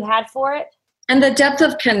longing you had for it? And the depth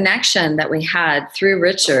of connection that we had through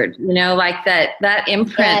Richard, like that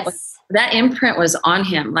imprint, that imprint was on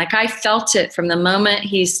him. Like, I felt it from the moment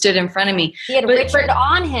he stood in front of me. He had Richard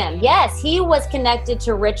on him. Yes, he was connected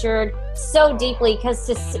to Richard so deeply, because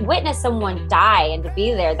to witness someone die and to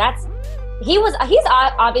be there, he's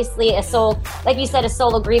obviously a soul, like you said, a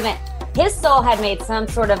soul agreement. His soul had made some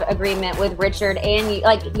sort of agreement with Richard, and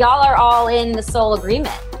y'all are all in the soul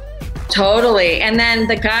agreement. Totally. And then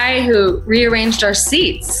the guy who rearranged our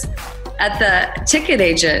seats at the ticket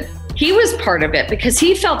agent, he was part of it, because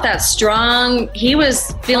he felt that strong, he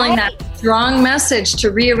was feeling that strong message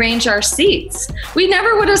to rearrange our seats. We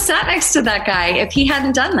never would have sat next to that guy if he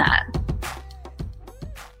hadn't done that.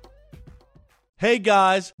 Hey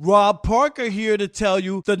guys, Rob Parker here to tell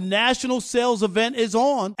you the national sales event is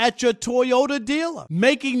on at your Toyota dealer,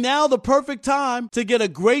 making now the perfect time to get a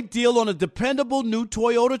great deal on a dependable new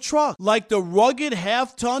Toyota truck like the rugged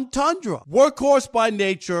half-ton Tundra. Workhorse by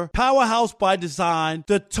nature, powerhouse by design,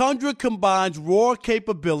 the Tundra combines raw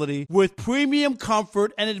capability with premium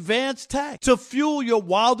comfort and advanced tech to fuel your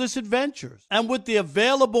wildest adventures. And with the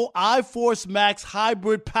available iForce Max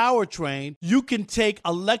hybrid powertrain, you can take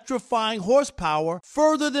electrifying horsepower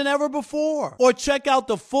further than ever before. Or check out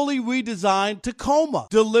the fully redesigned Tacoma,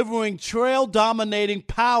 delivering trail-dominating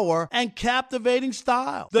power and captivating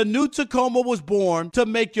style. The new Tacoma was born to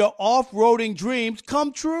make your off-roading dreams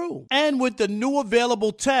come true. And with the new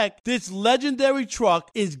available tech, this legendary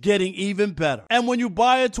truck is getting even better. And when you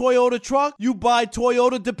buy a Toyota truck, you buy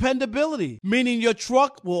Toyota dependability, meaning your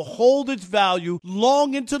truck will hold its value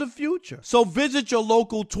long into the future. So visit your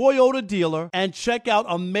local Toyota dealer and check out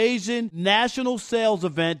amazing national sales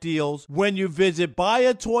event deals when you visit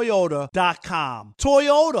buyatoyota.com.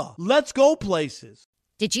 Toyota, let's go places.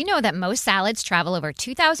 Did you know that most salads travel over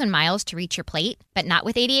 2,000 miles to reach your plate? But not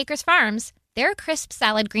with 80 Acres Farms. Their crisp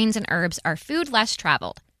salad greens and herbs are food less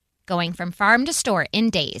traveled, going from farm to store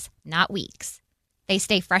in days, not weeks. They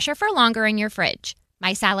stay fresher for longer in your fridge.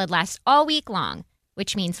 My salad lasts all week long,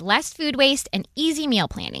 which means less food waste and easy meal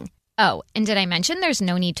planning. Oh, and did I mention there's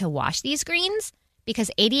no need to wash these greens?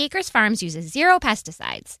 Because 80 Acres Farms uses 0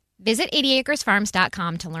 pesticides. Visit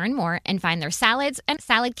 80acresfarms.com to learn more and find their salads and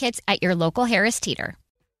salad kits at your local Harris Teeter.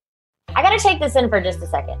 I got to take this in for just a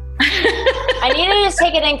second. I need to just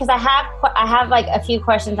take it in because I have like a few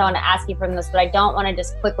questions I want to ask you from this, but I don't want to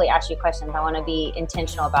just quickly ask you questions. I want to be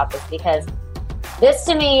intentional about this, because this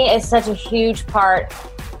to me is such a huge part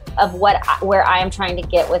of where I am trying to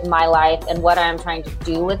get with my life, and what I am trying to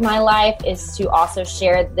do with my life is to also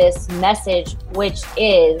share this message, which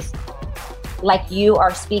is, like you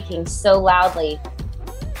are speaking so loudly,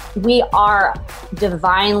 we are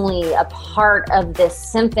divinely a part of this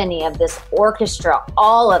symphony, of this orchestra,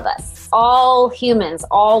 all of us, all humans,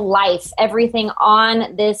 all life, everything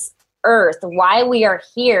on this earth. Why we are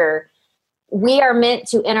here, we are meant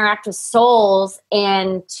to interact with souls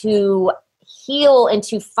and to heal and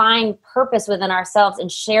to find purpose within ourselves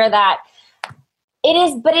and share that. It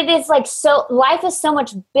is like, so life is so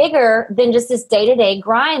much bigger than just this day-to-day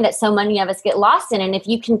grind that so many of us get lost in. And if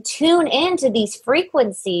you can tune into these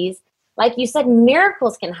frequencies, like you said,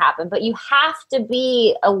 miracles can happen, but you have to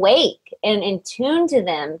be awake and in tune to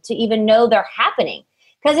them to even know they're happening.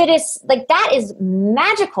 Because it is like, that is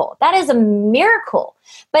magical. That is a miracle.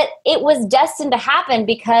 But it was destined to happen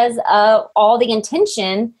because of all the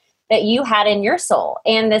intention that you had in your soul,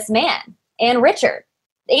 and this man, and Richard,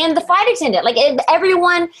 and the flight attendant. Like,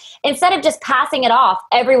 everyone, instead of just passing it off,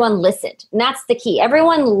 everyone listened. And that's the key.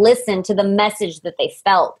 Everyone listened to the message that they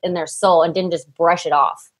felt in their soul and didn't just brush it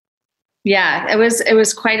off. Yeah, it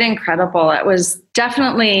was quite incredible. It was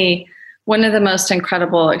definitely one of the most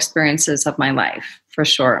incredible experiences of my life, for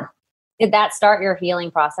sure. Did that start your healing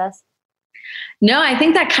process? No, I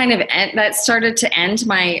think that kind of that started to end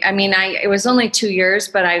it was only 2 years,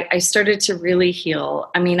 but I started to really heal.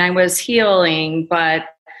 I mean, I was healing, but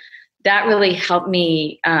that really helped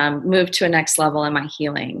me move to a next level in my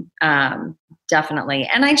healing. Definitely.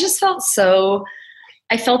 And I just felt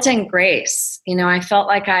I felt in grace. I felt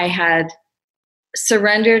like I had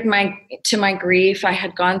surrendered to my grief. I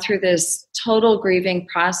had gone through this total grieving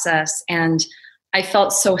process, and I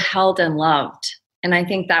felt so held and loved. And I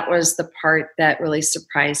think that was the part that really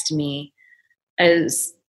surprised me,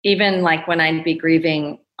 as even like when I'd be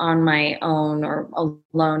grieving on my own or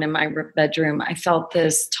alone in my bedroom, I felt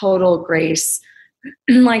this total grace,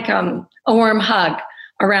 like a warm hug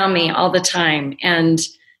around me all the time. And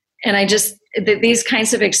I just, these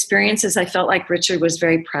kinds of experiences, I felt like Richard was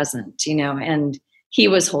very present, and he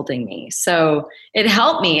was holding me. So it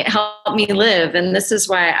helped me live. And this is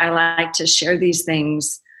why I like to share these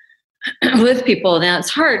things with people. Now it's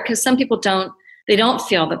hard because some people don't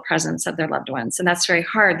feel the presence of their loved ones, and that's very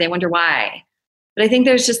hard. They wonder why. But I think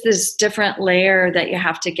there's just this different layer that you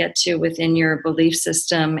have to get to within your belief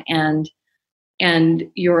system and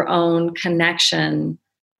your own connection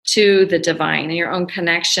to the divine, and your own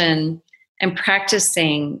connection and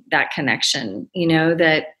practicing that connection.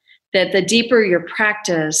 That the deeper your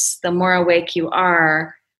practice, the more awake you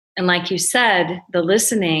are. And like you said, the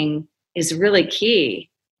listening is really key.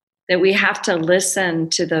 That we have to listen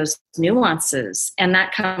to those nuances. And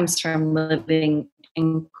that comes from living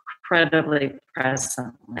incredibly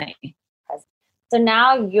presently. So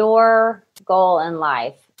now your goal in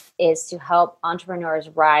life is to help entrepreneurs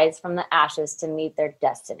rise from the ashes to meet their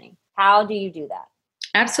destiny. How do you do that?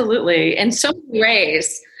 Absolutely. In so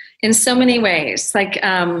many ways. Like,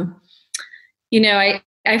 I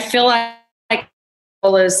feel like the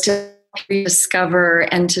goal is to discover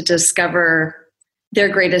their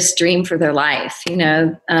greatest dream for their life,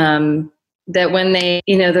 that when they,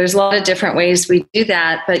 there's a lot of different ways we do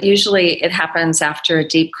that, but usually it happens after a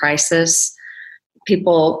deep crisis.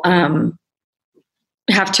 People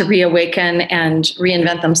have to reawaken and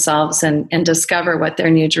reinvent themselves and discover what their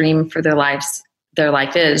new dream for their life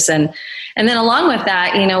is. And then along with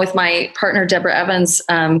that, with my partner, Deborah Evans,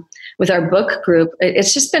 with our book group,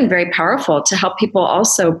 it's just been very powerful to help people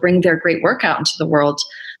also bring their great work out into the world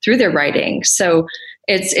through their writing. So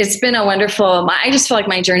it's been a wonderful, I just feel like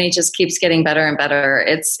my journey just keeps getting better and better.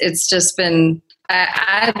 It's just been,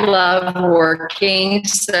 I love working.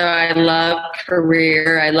 So I love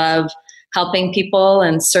career. I love helping people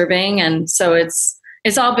and serving. And so it's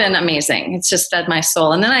all been amazing. It's just fed my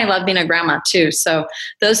soul. And then I love being a grandma too. So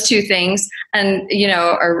those two things, and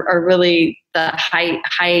are really the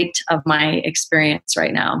height of my experience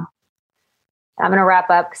right now. I'm going to wrap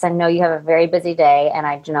up because I know you have a very busy day and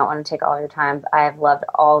I do not want to take all your time. I have loved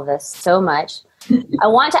all of this so much. I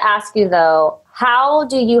want to ask you though, how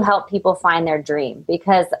do you help people find their dream?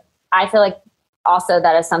 Because I feel like also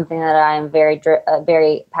that is something that I am very,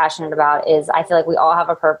 very passionate about. Is I feel like we all have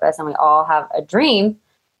a purpose and we all have a dream,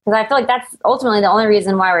 because I feel like that's ultimately the only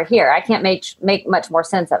reason why we're here. I can't make much more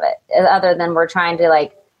sense of it other than we're trying to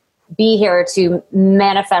be here to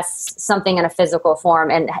manifest something in a physical form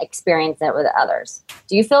and experience it with others.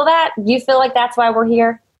 Do you feel that? Do you feel like that's why we're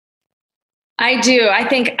here? I do. I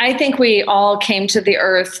think we all came to the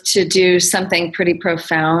earth to do something pretty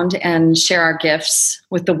profound and share our gifts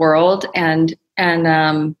with the world. And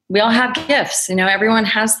we all have gifts, everyone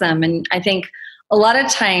has them. And I think a lot of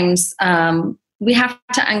times we have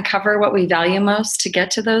to uncover what we value most to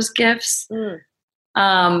get to those gifts.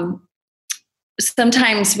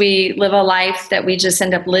 Sometimes we live a life that we just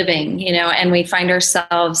end up living, and we find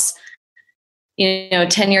ourselves,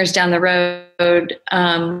 10 years down the road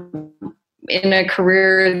in a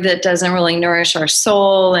career that doesn't really nourish our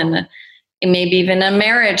soul, and maybe even a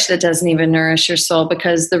marriage that doesn't even nourish your soul,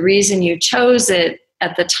 because the reason you chose it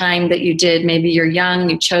at the time that you did, maybe you're young,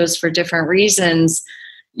 you chose for different reasons,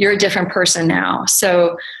 you're a different person now.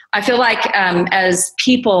 So I feel like as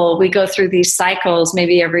people, we go through these cycles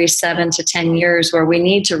maybe every 7 to 10 years where we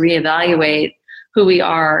need to reevaluate who we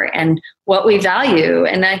are and what we value.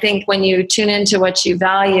 And I think when you tune into what you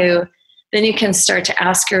value, then you can start to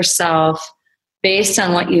ask yourself, based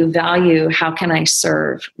on what you value, how can I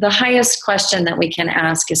serve? The highest question that we can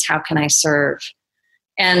ask is, how can I serve?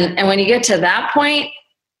 And when you get to that point,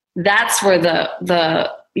 that's where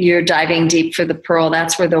you're diving deep for the pearl.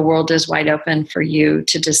 That's where the world is wide open for you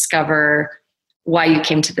to discover why you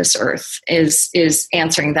came to this earth, is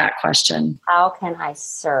answering that question. How can I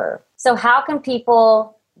serve? So how can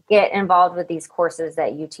people get involved with these courses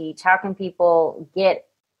that you teach? How can people get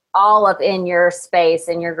all up in your space,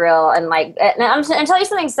 in your grill? And I'm going to tell you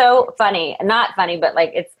something so funny, not funny, but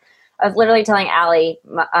it's I was literally telling Allie,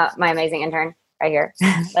 my amazing intern right here,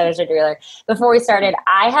 that is your dealer, before we started,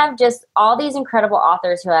 I have just all these incredible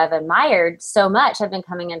authors who I've admired so much have been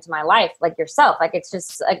coming into my life, like yourself. Like, it's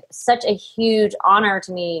just like such a huge honor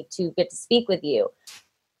to me to get to speak with you.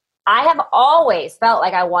 I have always felt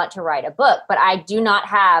like I want to write a book, but I do not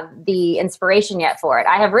have the inspiration yet for it.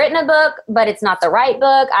 I have written a book, but it's not the right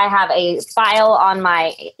book. I have a file on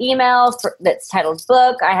my email that's titled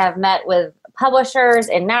book. I have met with publishers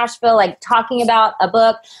in Nashville, like talking about a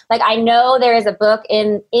book. Like, I know there is a book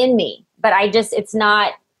in me, but it's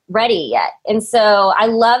not ready yet. And so I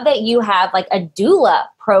love that you have like a doula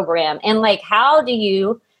program. And like, how do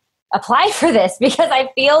you apply for this? Because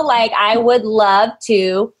I feel like I would love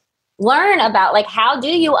to learn about, like, how do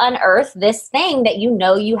you unearth this thing that you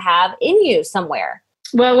know you have in you somewhere?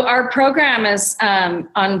 Well, our program is on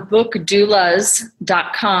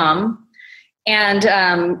bookdoulas.com. And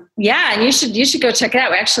and you should go check it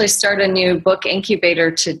out. We actually start a new book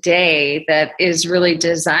incubator today that is really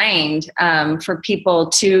designed for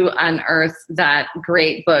people to unearth that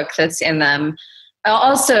great book that's in them.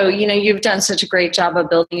 Also, you've done such a great job of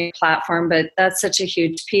building your platform, but that's such a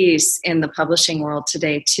huge piece in the publishing world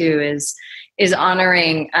today too, is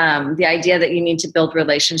honoring the idea that you need to build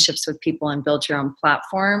relationships with people and build your own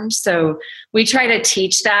platform. So we try to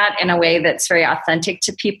teach that in a way that's very authentic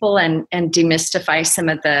to people and demystify some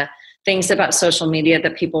of the things about social media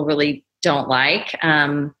that people really don't like.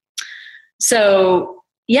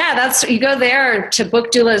 You go there to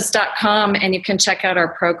bookdoulas.com and you can check out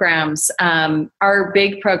our programs. Our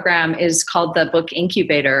big program is called the Book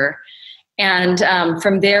Incubator. And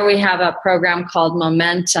from there, we have a program called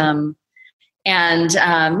Momentum. And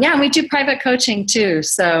we do private coaching too.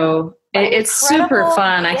 So it's super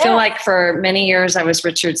fun. I feel like for many years I was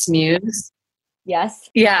Richard's muse. Yes.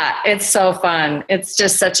 Yeah, it's so fun. It's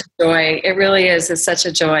just such a joy. It really is. It's such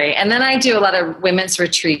a joy. And then I do a lot of women's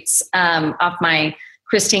retreats off my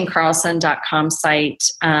ChristineCarlson.com site.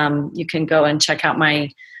 You can go and check out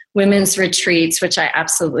my women's retreats, which I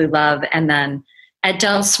absolutely love. And then at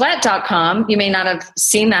don'tsweat.com, you may not have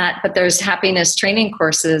seen that, but there's happiness training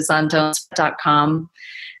courses on don'tsweat.com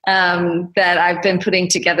that I've been putting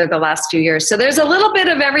together the last few years. So there's a little bit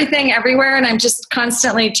of everything everywhere. And I'm just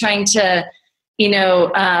constantly trying to,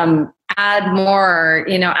 add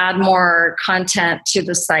more content to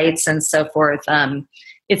the sites and so forth.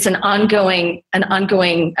 It's an ongoing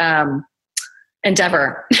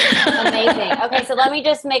endeavor. Amazing. Okay, so let me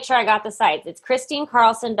just make sure I got the sites. It's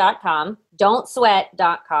ChristineCarlson.com,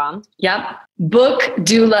 Don'tSweat.com. Yep. Book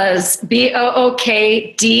Doulas,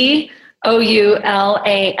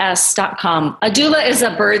 BOOKDOULAS.com. A doula is a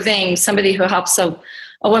birthing, somebody who helps a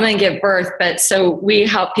woman give birth, but so we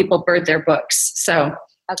help people birth their books. So.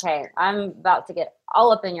 Okay, I'm about to get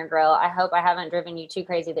all up in your grill. I hope I haven't driven you too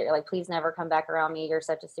crazy that you're like, please never come back around me. You're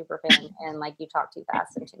such a super fan and like you talk too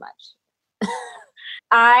fast and too much.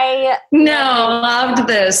 Loved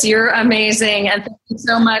this. You're amazing. And thank you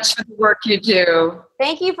so much for the work you do.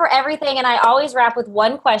 Thank you for everything. And I always wrap with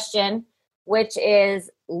one question, which is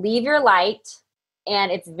leave your light. And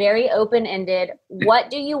it's very open-ended. What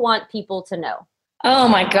do you want people to know? Oh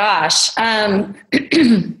my gosh.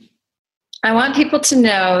 I want people to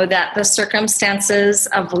know that the circumstances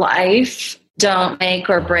of life don't make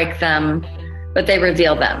or break them, but they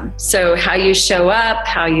reveal them. So how you show up,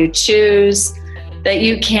 how you choose, that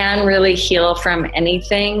you can really heal from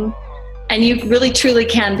anything, and you really truly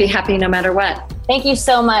can be happy no matter what. Thank you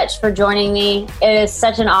so much for joining me. It is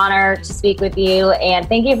such an honor to speak with you, and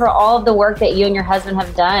thank you for all of the work that you and your husband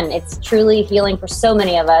have done. It's truly healing for so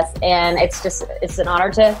many of us, and it's an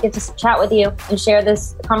honor to get to chat with you and share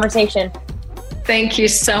this conversation. Thank you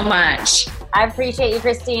so much. I appreciate you,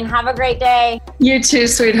 Christine. Have a great day. You too,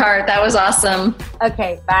 sweetheart. That was awesome.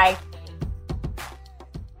 Okay, bye.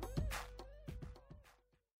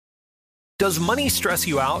 Does money stress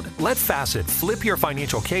you out? Let Facet flip your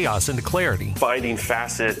financial chaos into clarity. Finding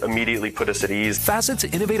Facet immediately put us at ease. Facet's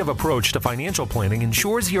innovative approach to financial planning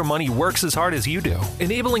ensures your money works as hard as you do,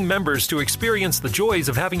 enabling members to experience the joys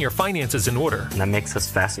of having your finances in order. And that makes us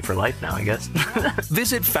Facet for life now, I guess.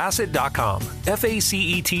 Visit Facet.com,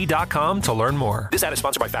 FACET.com to learn more. This ad is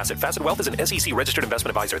sponsored by Facet. Facet Wealth is an SEC registered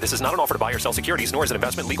investment advisor. This is not an offer to buy or sell securities, nor is it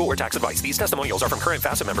investment, legal, or tax advice. These testimonials are from current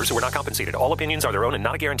Facet members who are not compensated. All opinions are their own and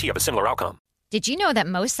not a guarantee of a similar outcome. Did you know that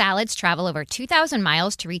most salads travel over 2,000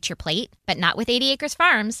 miles to reach your plate? But not with 80 Acres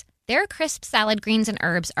Farms. Their crisp salad greens and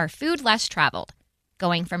herbs are food less traveled,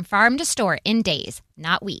 going from farm to store in days,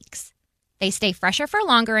 not weeks. They stay fresher for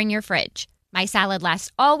longer in your fridge. My salad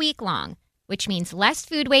lasts all week long, which means less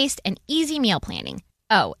food waste and easy meal planning.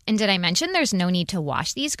 Oh, and did I mention there's no need to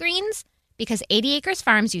wash these greens? because 80 Acres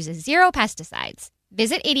Farms uses 0 pesticides.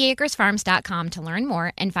 Visit 80acresfarms.com to learn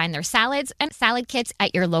more and find their salads and salad kits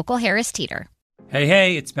at your local Harris Teeter.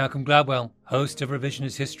 Hey, it's Malcolm Gladwell, host of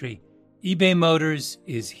Revisionist History. eBay Motors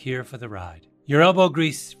is here for the ride. Your elbow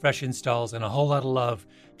grease, fresh installs, and a whole lot of love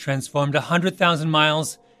transformed 100,000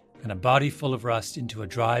 miles and a body full of rust into a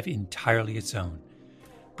drive entirely its own.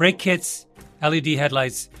 Brake kits, LED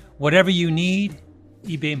headlights, whatever you need,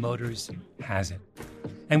 eBay Motors has it.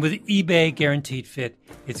 And with eBay Guaranteed Fit,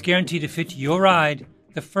 it's guaranteed to fit your ride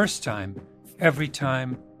the first time, every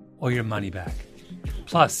time, or your money back.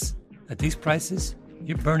 Plus, at these prices,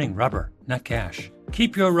 you're burning rubber, not cash.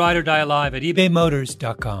 Keep your ride or die alive at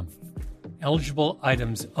ebaymotors.com. Eligible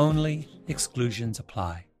items only. Exclusions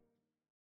apply.